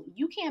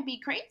can't be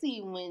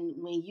crazy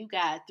when you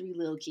got 3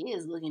 little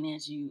kids looking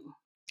at you.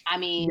 I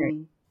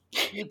mean,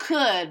 you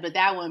could, but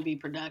that wouldn't be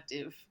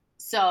productive.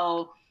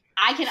 So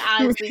I can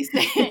honestly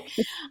say,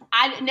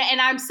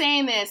 I'm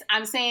saying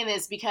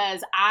this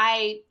because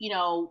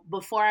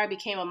before I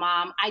became a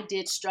mom, I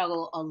did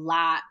struggle a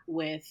lot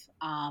with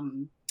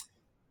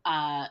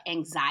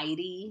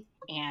anxiety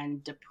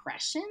and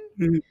depression.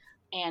 Mm-hmm.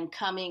 And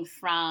coming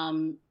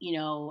from,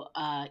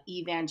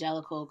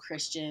 evangelical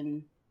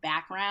Christian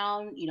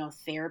background,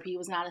 therapy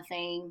was not a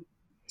thing.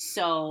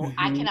 So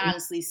I can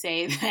honestly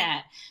say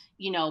that,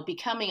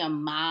 becoming a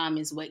mom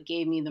is what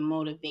gave me the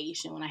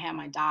motivation when I had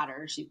my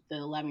daughter, the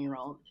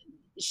 11-year-old.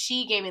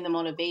 She gave me the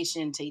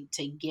motivation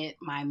to get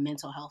my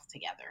mental health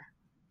together.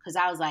 Because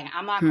I was like,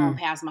 I'm not going to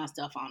pass my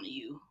stuff on to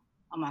you.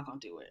 I'm not going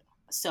to do it.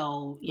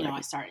 So, I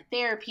started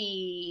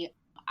therapy.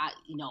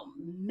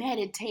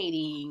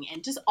 Meditating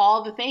and just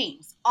all the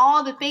things.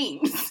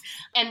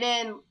 And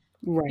then,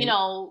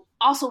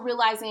 also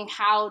realizing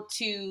how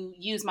to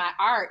use my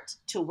art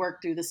to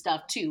work through the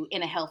stuff too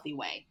in a healthy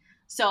way.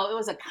 So it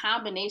was a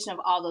combination of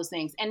all those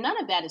things. And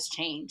none of that has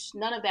changed.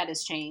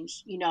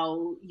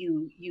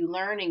 You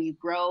learn and you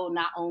grow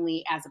not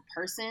only as a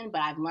person,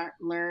 but I've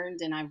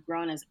learned and I've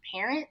grown as a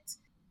parent.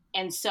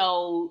 And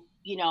so,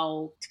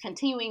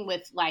 continuing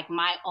with like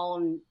my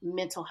own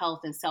mental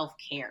health and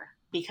self-care,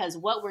 because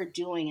what we're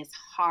doing is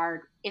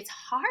hard. It's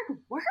hard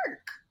work.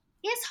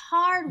 It's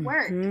hard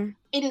work.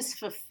 It is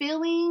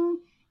fulfilling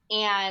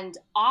and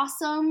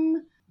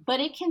awesome, but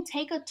it can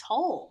take a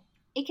toll.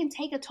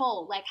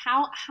 Like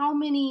how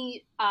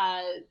many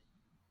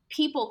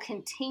people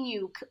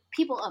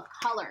of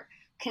color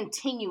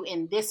continue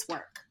in this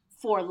work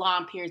for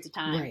long periods of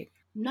time? Right.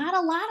 Not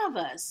a lot of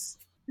us,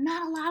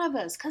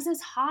 because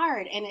it's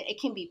hard and it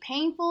can be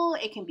painful.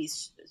 It can be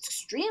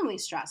extremely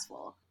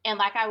stressful. And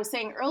like I was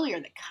saying earlier,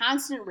 the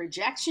constant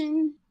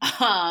rejection,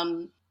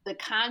 the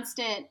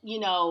constant,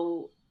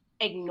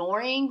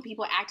 ignoring,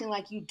 people acting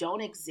like you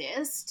don't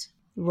exist.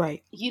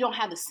 Right. You don't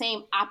have the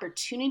same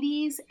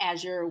opportunities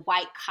as your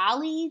white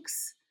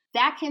colleagues.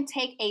 That can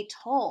take a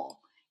toll.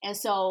 And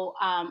so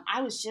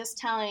I was just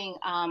telling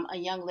a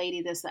young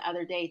lady this the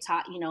other day,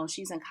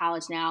 she's in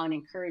college now, and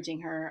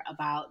encouraging her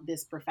about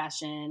this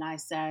profession. And I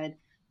said,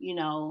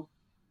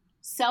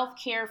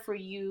 self-care for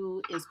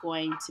you is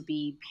going to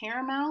be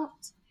paramount.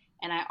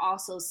 And I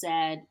also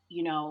said,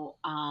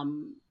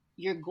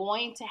 you're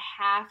going to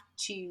have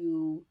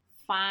to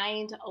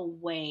find a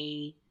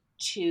way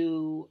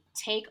to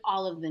take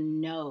all of the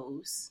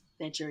no's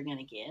that you're going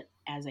to get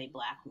as a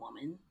Black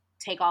woman,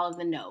 take all of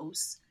the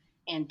no's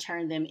and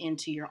turn them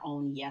into your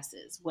own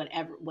yeses,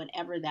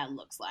 whatever that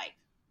looks like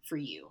for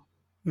you.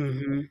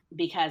 Mm-hmm.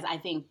 Because I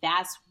think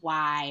that's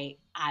why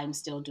I'm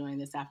still doing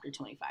this after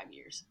 25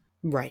 years.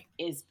 Right.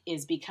 Is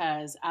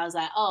because I was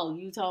like, oh,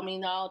 you told me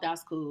no,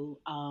 that's cool.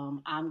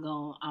 I'm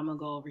gonna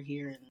go over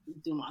here and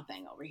do my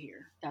thing over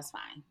here. That's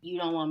fine. You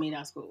don't want me,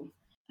 that's cool.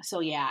 So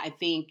yeah, I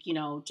think,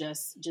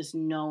 just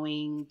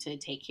knowing to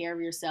take care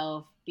of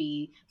yourself,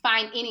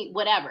 find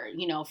whatever,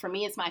 for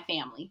me, it's my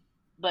family,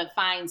 but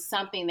find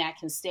something that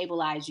can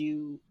stabilize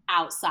you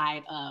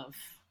outside of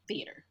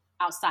theater,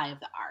 outside of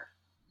the art.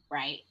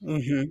 Right.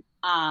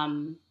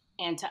 Mm-hmm.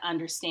 And to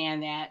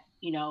understand that,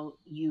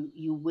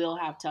 you will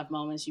have tough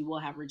moments, you will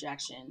have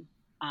rejection,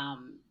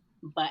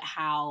 but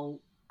how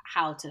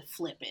to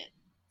flip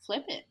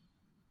it.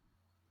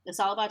 It's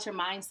all about your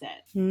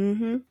mindset.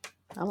 Mm-hmm.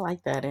 I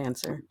like that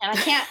answer. And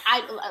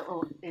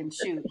and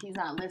shoot, he's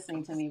not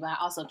listening to me, but I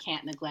also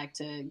can't neglect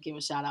to give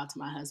a shout out to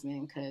my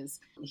husband, because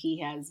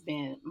he has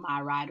been my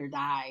ride or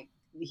die.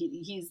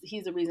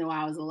 He's the reason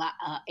why I was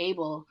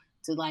able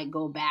to like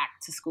go back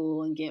to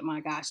school and get my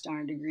gosh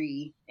darn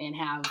degree and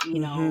have,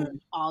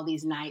 all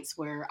these nights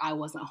where I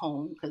wasn't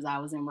home because I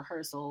was in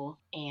rehearsal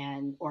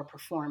or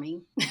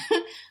performing.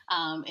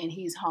 And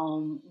he's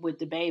home with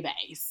the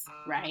babies,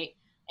 right?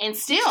 And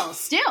still,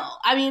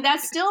 I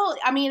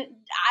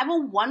have a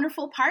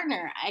wonderful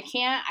partner. I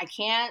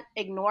can't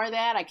ignore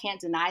that. I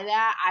can't deny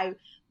that. I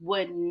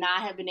would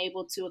not have been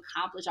able to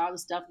accomplish all the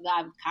stuff that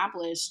I've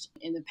accomplished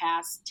in the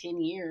past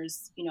 10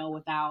 years,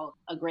 without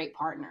a great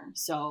partner.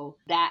 So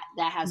that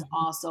has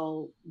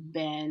also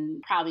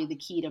been probably the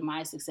key to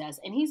my success.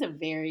 And he's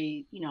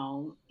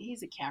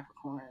he's a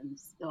Capricorn.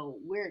 So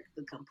we're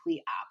the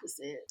complete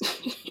opposite.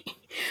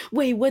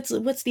 Wait,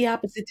 what's the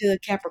opposite to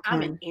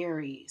Capricorn? I'm an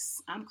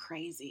Aries. I'm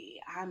crazy.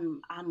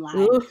 I'm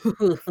like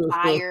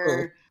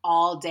fire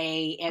all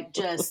day. It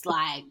just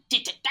like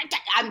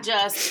I'm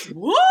just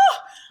woo.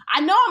 I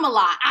know I'm a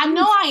lot. I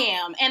know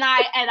I am, and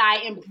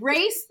I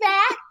embrace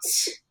that.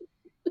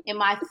 In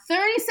my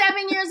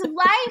 37 years of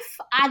life,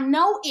 I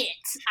know it.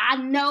 I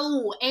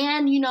know,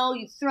 and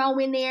you throw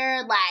in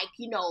there like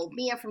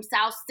being from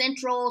South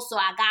Central, so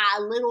I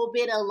got a little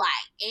bit of like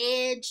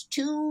edge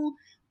too.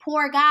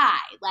 Poor guy.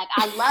 Like,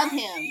 I love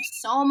him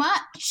so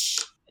much,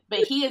 but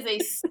he is a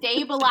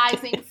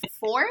stabilizing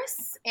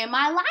force in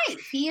my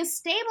life. He is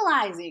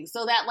stabilizing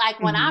so that like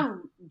when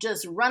I'm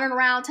just running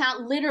around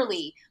town,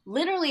 literally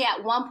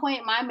at one point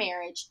in my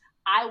marriage,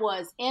 I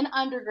was in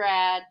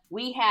undergrad.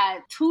 We had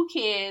 2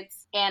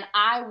 kids and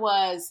I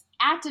was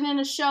acting in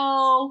a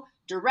show,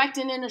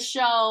 directing in a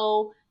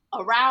show,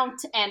 around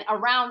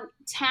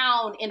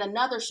town in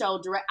another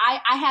show.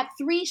 I had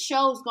 3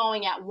 shows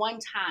going at one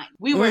time.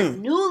 We were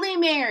newly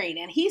married,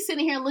 and he's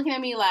sitting here looking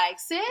at me like,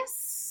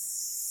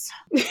 sis,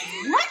 what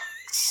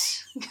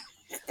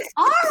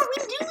are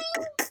we doing?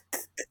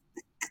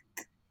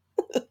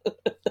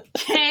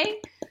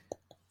 Okay.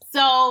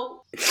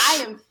 So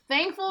I am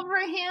thankful for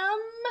him,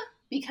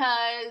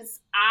 because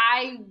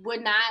I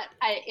would not,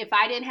 if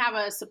I didn't have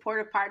a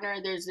supportive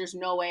partner, there's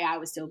no way I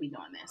would still be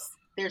doing this.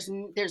 There's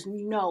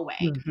no way.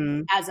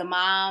 Mm-hmm. As a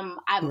mom,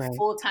 I have a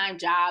full-time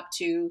job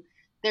too.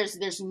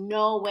 There's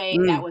no way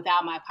that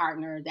without my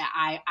partner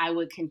that I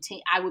would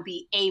continue, I would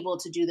be able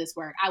to do this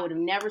work. I would have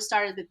never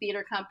started the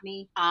theater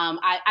company.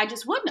 I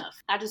just wouldn't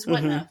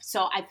have.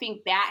 So I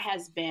think that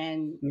has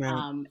been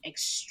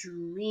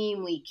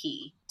extremely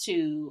key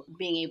to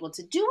being able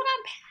to do what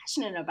I'm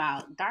passionate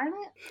about, darn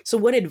it. So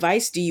what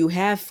advice do you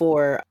have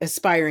for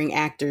aspiring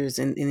actors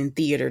and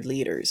theater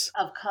leaders?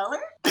 Of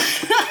color?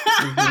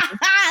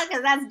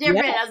 Because that's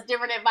different. Yeah. That's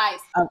different advice.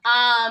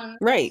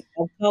 Right.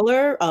 Of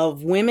color,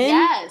 of women.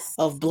 Yes.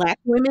 Of Black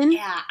women.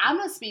 Yeah, I'm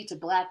going to speak to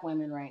Black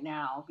women right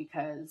now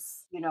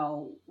because, you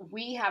know,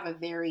 we have a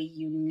very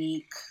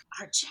unique,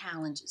 our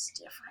challenge is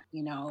different,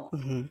 you know.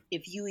 Mm-hmm.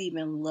 If you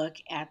even look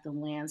at the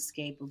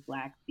landscape of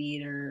Black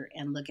theater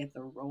and look at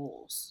the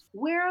roles,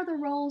 where are the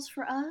roles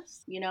for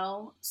us? You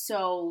know,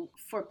 so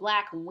for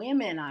Black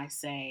women, I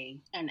say,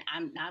 and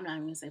I'm not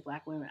even going to say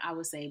Black women, I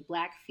would say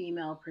Black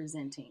female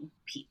presenting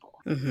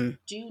people. Mm-hmm.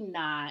 Do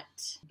not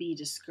be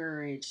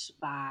discouraged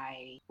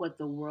by what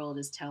the world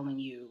is telling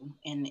you,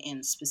 and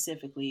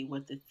specifically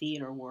what the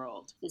theater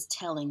world is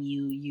telling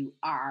you you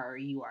are or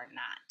you are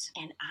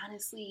not. And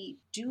honestly,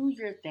 do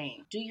your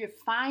thing.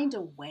 Find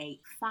a way.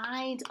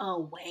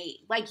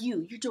 Like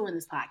you're doing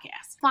this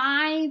podcast.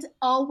 Find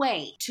a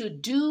way to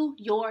do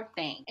your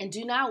thing, and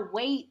do not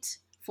wait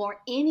for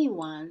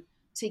anyone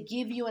to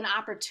give you an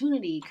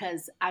opportunity,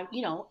 because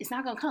it's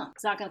not going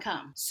to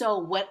come. So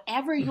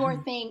whatever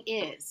your thing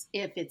is,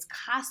 if it's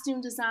costume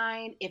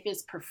design, if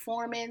it's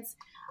performance,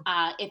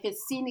 if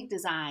it's scenic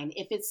design,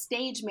 if it's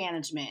stage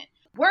management,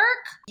 work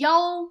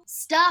yo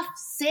stuff,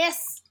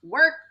 sis.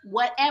 Work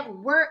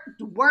whatever,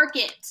 work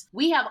it.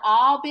 We have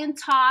all been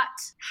taught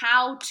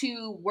how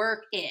to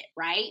work it,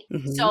 right?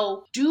 Mm-hmm.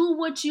 So do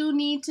what you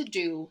need to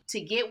do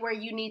to get where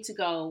you need to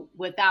go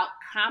without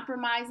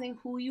compromising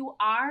who you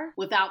are,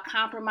 without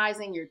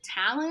compromising your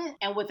talent,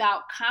 and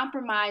without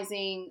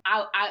compromising,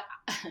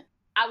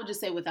 I would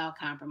just say without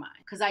compromise,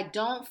 because I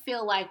don't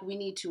feel like we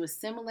need to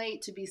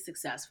assimilate to be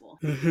successful.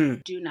 Mm-hmm.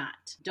 Do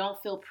not.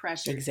 Don't feel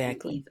pressure.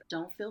 Exactly. Either.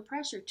 Don't feel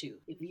pressure to.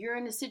 If you're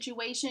in a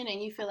situation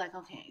and you feel like,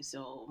 okay,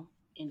 so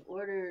in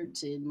order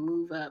to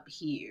move up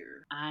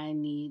here, I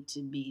need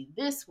to be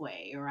this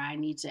way, or I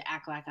need to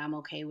act like I'm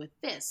okay with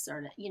this,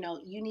 or, you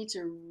need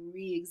to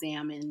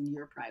re-examine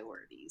your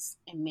priorities,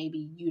 and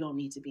maybe you don't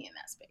need to be in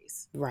that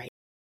space. Right.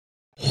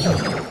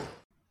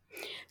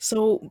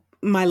 So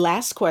my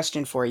last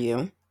question for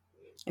you,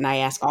 and I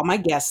ask all my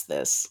guests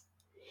this,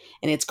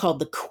 and it's called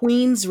the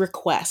Queen's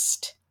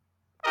Request.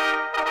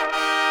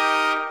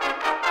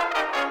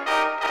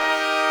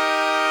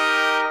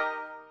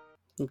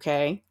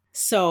 Okay.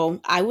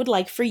 So I would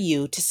like for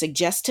you to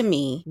suggest to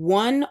me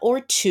 1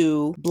 or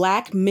 2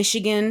 Black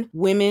Michigan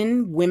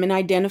women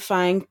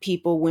identifying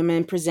people,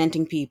 women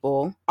presenting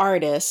people,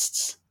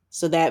 artists.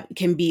 So that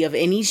can be of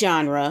any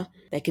genre.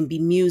 That can be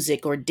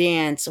music or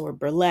dance or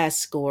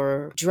burlesque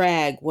or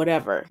drag,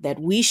 whatever, that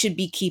we should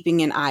be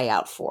keeping an eye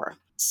out for.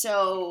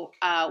 So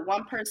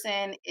one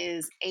person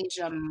is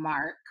Asia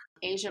Mark.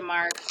 Asia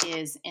Mark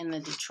is in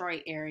the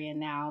Detroit area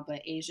now,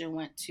 but Asia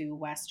went to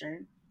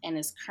Western and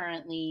is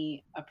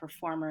currently a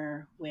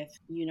performer with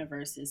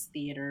Universes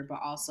Theater, but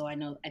also I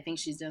think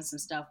she's done some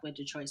stuff with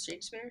Detroit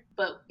Shakespeare.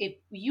 But if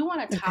you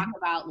want to talk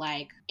about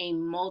like a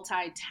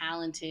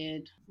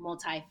multi-talented,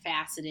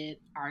 multifaceted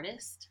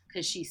artist,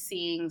 because she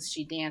sings,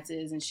 she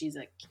dances, and she's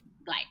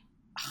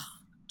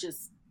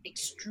just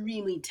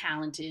extremely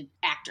talented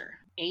actor.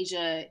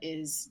 Asia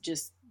is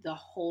just the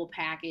whole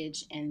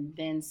package and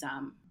then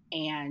some.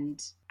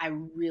 And I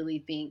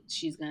really think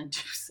she's going to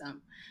do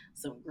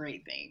some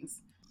great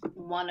things.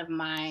 One of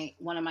my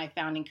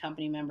founding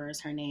company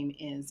members, her name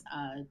is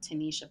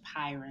Tanisha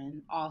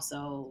Pyron,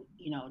 also,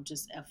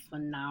 just a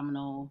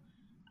phenomenal,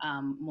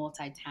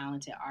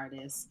 multi-talented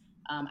artist.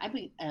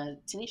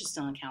 Tanisha's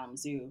still in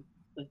Kalamazoo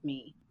with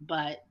me,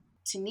 but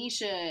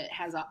Tanisha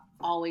has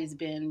always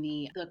been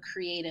the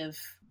creative,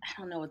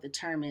 I don't know what the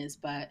term is,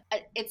 but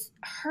it's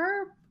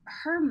her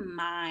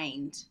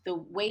mind, the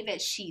way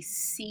that she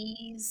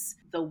sees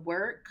the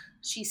work,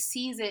 she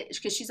sees it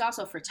because she's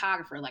also a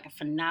photographer, like a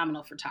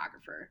phenomenal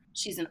photographer.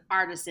 She's an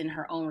artist in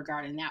her own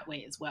regard in that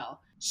way as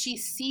well. She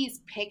sees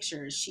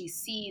pictures, she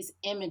sees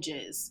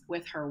images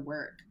with her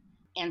work.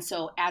 And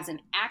so as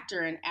an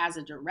actor and as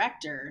a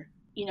director,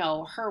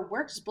 her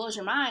work just blows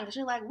your mind because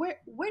you're like, how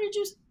did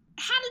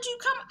you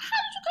come up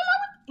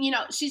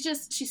with,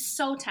 she's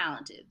so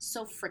talented,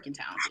 so freaking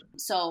talented.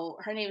 So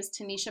her name is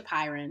Tanisha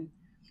Pyron.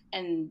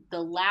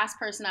 the last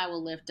person I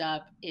will lift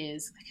up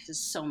is, there's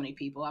so many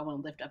people, I want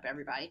to lift up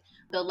everybody.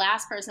 The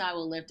last person I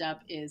will lift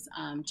up is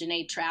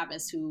Janae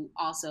Travis, who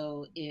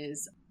also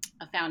is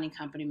a founding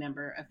company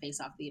member of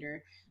Face Off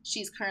Theater.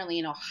 She's currently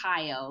in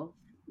Ohio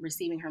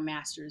receiving her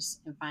master's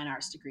in fine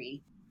arts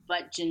degree.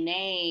 But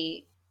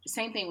Janae,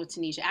 same thing with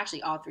Tanisha,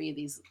 actually all three of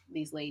these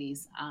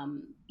ladies,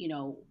 you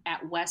know,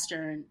 at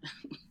Western,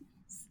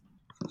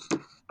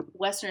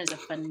 Western has a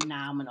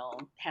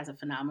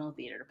phenomenal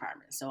theater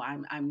department. So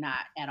I'm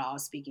not at all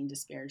speaking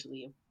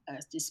disparagingly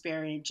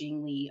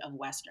of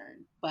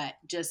Western, but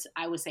just,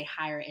 I would say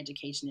higher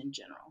education in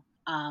general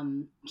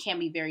can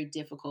be very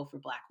difficult for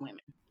Black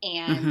women.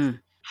 And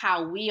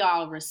how we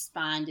all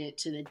responded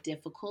to the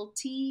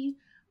difficulty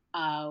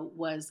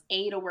was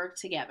A, to work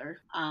together,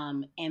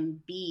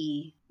 and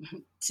B,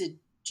 to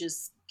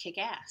just kick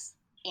ass.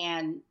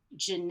 And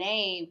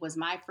Janae was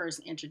my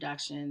first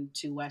introduction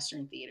to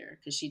Western theater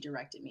because she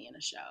directed me in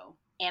a show.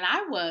 And I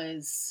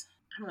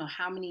don't know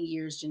how many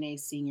years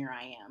Janae's senior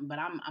I am, but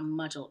I'm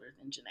much older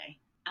than Janae.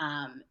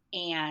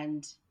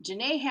 And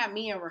Janae had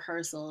me in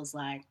rehearsals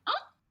like,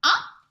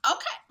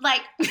 okay.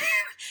 Like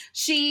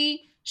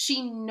she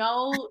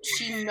knows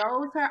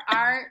her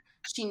art,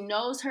 she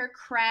knows her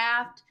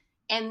craft,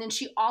 and then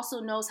she also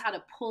knows how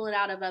to pull it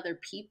out of other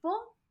people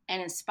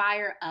and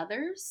inspire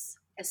others,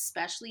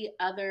 especially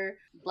other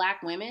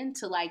Black women,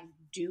 to like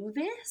do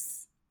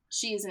this.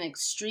 She is an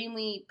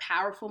extremely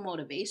powerful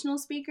motivational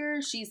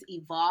speaker. She's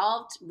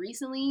evolved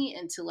recently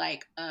into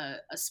like a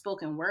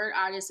spoken word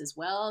artist as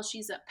well.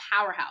 She's a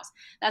powerhouse.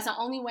 That's the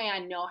only way I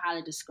know how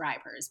to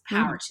describe her, is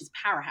power. She's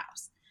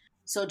powerhouse.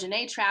 So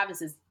Janae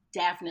Travis is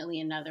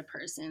definitely another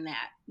person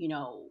that, you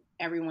know,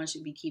 everyone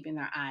should be keeping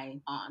their eye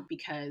on,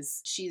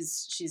 because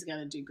she's going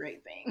to do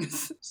great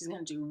things. She's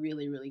going to do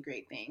really, really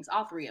great things.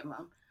 All three of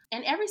them.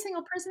 And every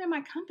single person in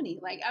my company,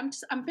 like I'm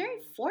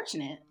very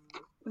fortunate.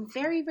 I'm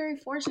very, very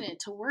fortunate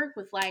to work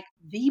with like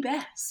the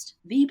best.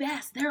 We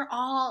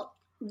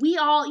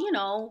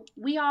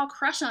all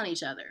crush on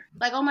each other.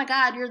 Like, oh my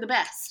God, you're the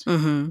best.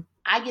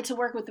 I get to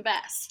work with the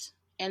best.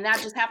 And that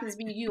just happens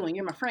to be you, and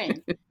you're my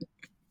friend.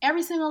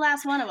 Every single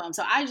last one of them.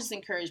 So I just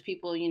encourage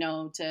people, you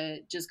know, to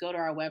just go to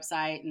our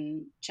website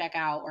and check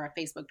out, or our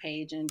Facebook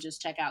page, and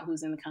just check out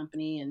who's in the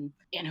company and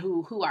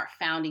who our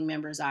founding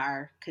members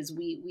are. Because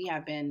we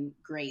have been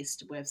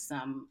graced with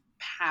some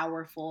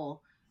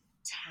powerful,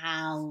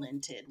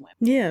 talented women.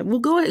 Yeah, well,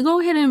 go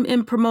ahead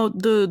and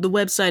promote the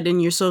website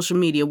and your social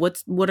media.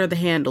 What are the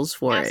handles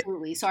for it?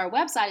 Absolutely. So our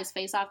website is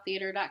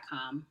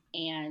faceofftheater.com,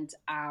 and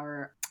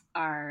our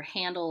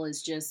handle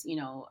is just, you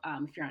know,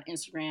 if you're on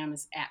Instagram,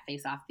 it's at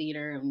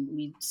faceofftheater, and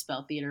we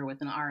spell theater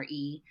with an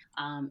R-E.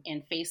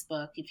 And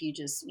Facebook, if you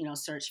just, you know,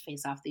 search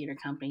Face Off Theater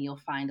Company, you'll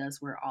find us.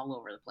 We're all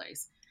over the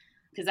place,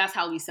 because that's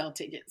how we sell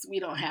tickets. We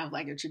don't have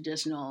like a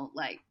traditional,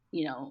 like,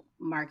 you know,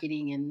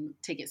 marketing and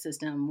ticket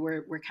system.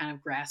 We're kind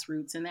of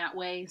grassroots in that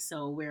way.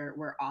 So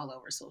we're all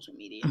over social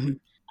media.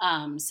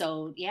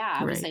 So yeah,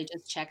 I would say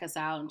just check us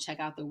out and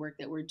check out the work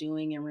that we're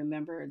doing. And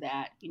remember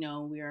that, you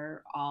know, we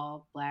are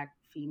all Black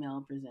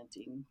female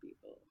presenting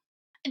people.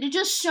 And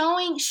just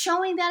showing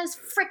that it's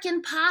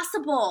freaking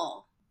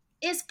possible.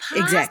 It's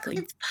possible. Exactly.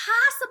 It's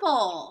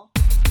possible.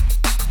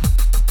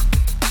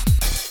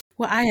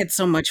 Well, I had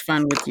so much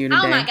fun with you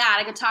today. Oh my God,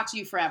 I could talk to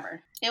you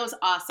forever. It was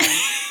awesome.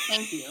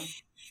 Thank you.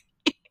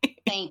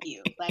 Thank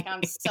you. Like,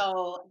 this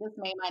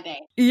made my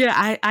day.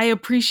 Yeah, I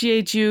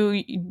appreciate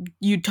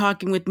you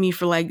talking with me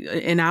for like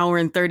an hour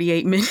and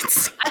 38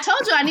 minutes. I told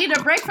you I needed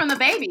a break from the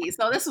baby,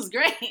 so this was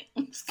great.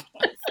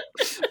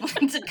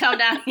 To come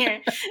down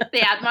here.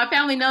 Yeah, my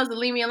family knows to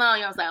leave me alone.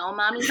 You know, I was like, oh,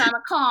 mommy's on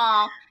a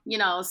call, you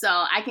know, so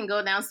I can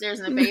go downstairs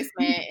in the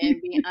basement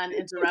and be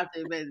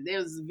uninterrupted. But it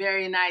was a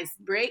very nice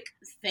break.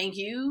 Thank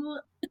you.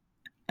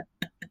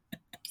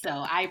 So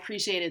I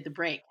appreciated the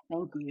break.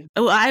 Thank you.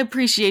 Well, I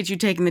appreciate you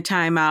taking the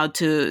time out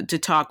to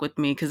talk with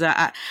me, because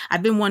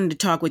I've been wanting to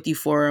talk with you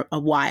for a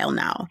while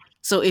now.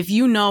 So if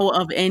you know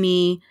of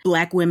any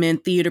Black women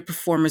theater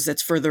performers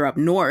that's further up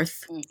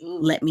north,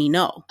 let me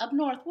know. Up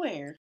north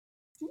where?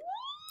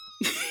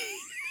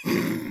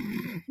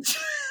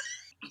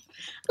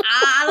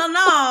 I don't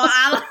know.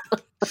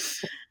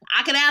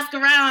 I could ask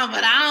around,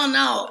 but I don't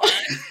know.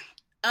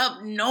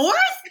 Up north?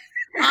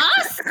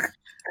 Us?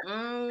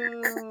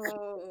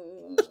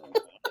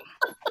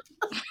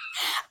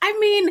 I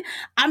mean,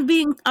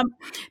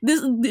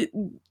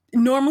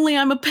 normally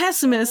I'm a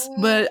pessimist,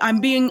 but I'm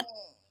being,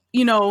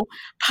 you know,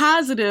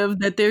 positive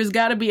that there's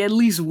got to be at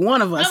least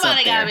one of us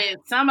somebody up there.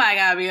 Somebody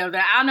got to be up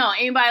there. I don't know.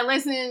 Anybody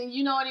listening?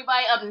 You know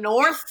anybody up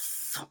north?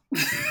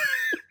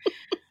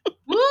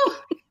 Woo!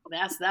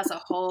 That's a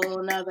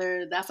whole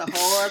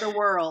other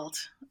world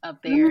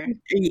up there.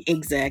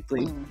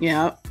 Exactly.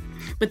 Yeah.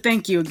 But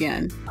thank you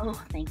again. Oh,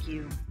 thank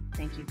you.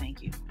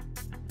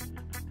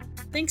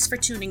 Thanks for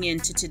tuning in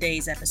to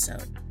today's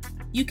episode.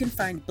 You can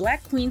find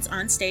Black Queens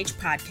on Stage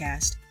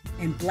podcast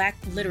and Black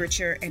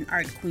Literature and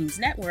Art Queens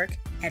Network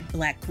at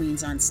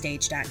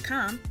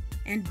blackqueensonstage.com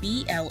and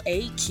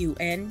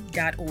blaqn.org.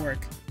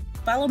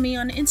 Follow me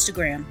on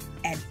Instagram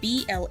at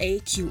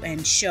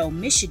BLAQN Show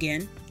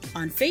Michigan,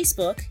 on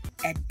Facebook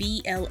at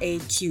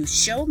BLAQ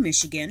Show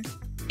Michigan,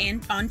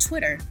 and on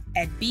Twitter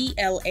at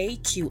BLAQNMI.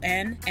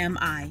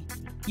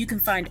 You can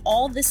find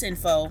all this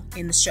info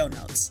in the show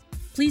notes.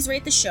 Please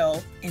rate the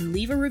show and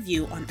leave a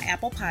review on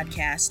Apple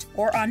Podcast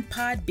or on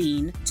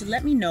Podbean to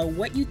let me know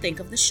what you think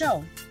of the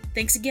show.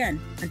 Thanks again.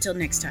 Until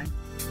next time.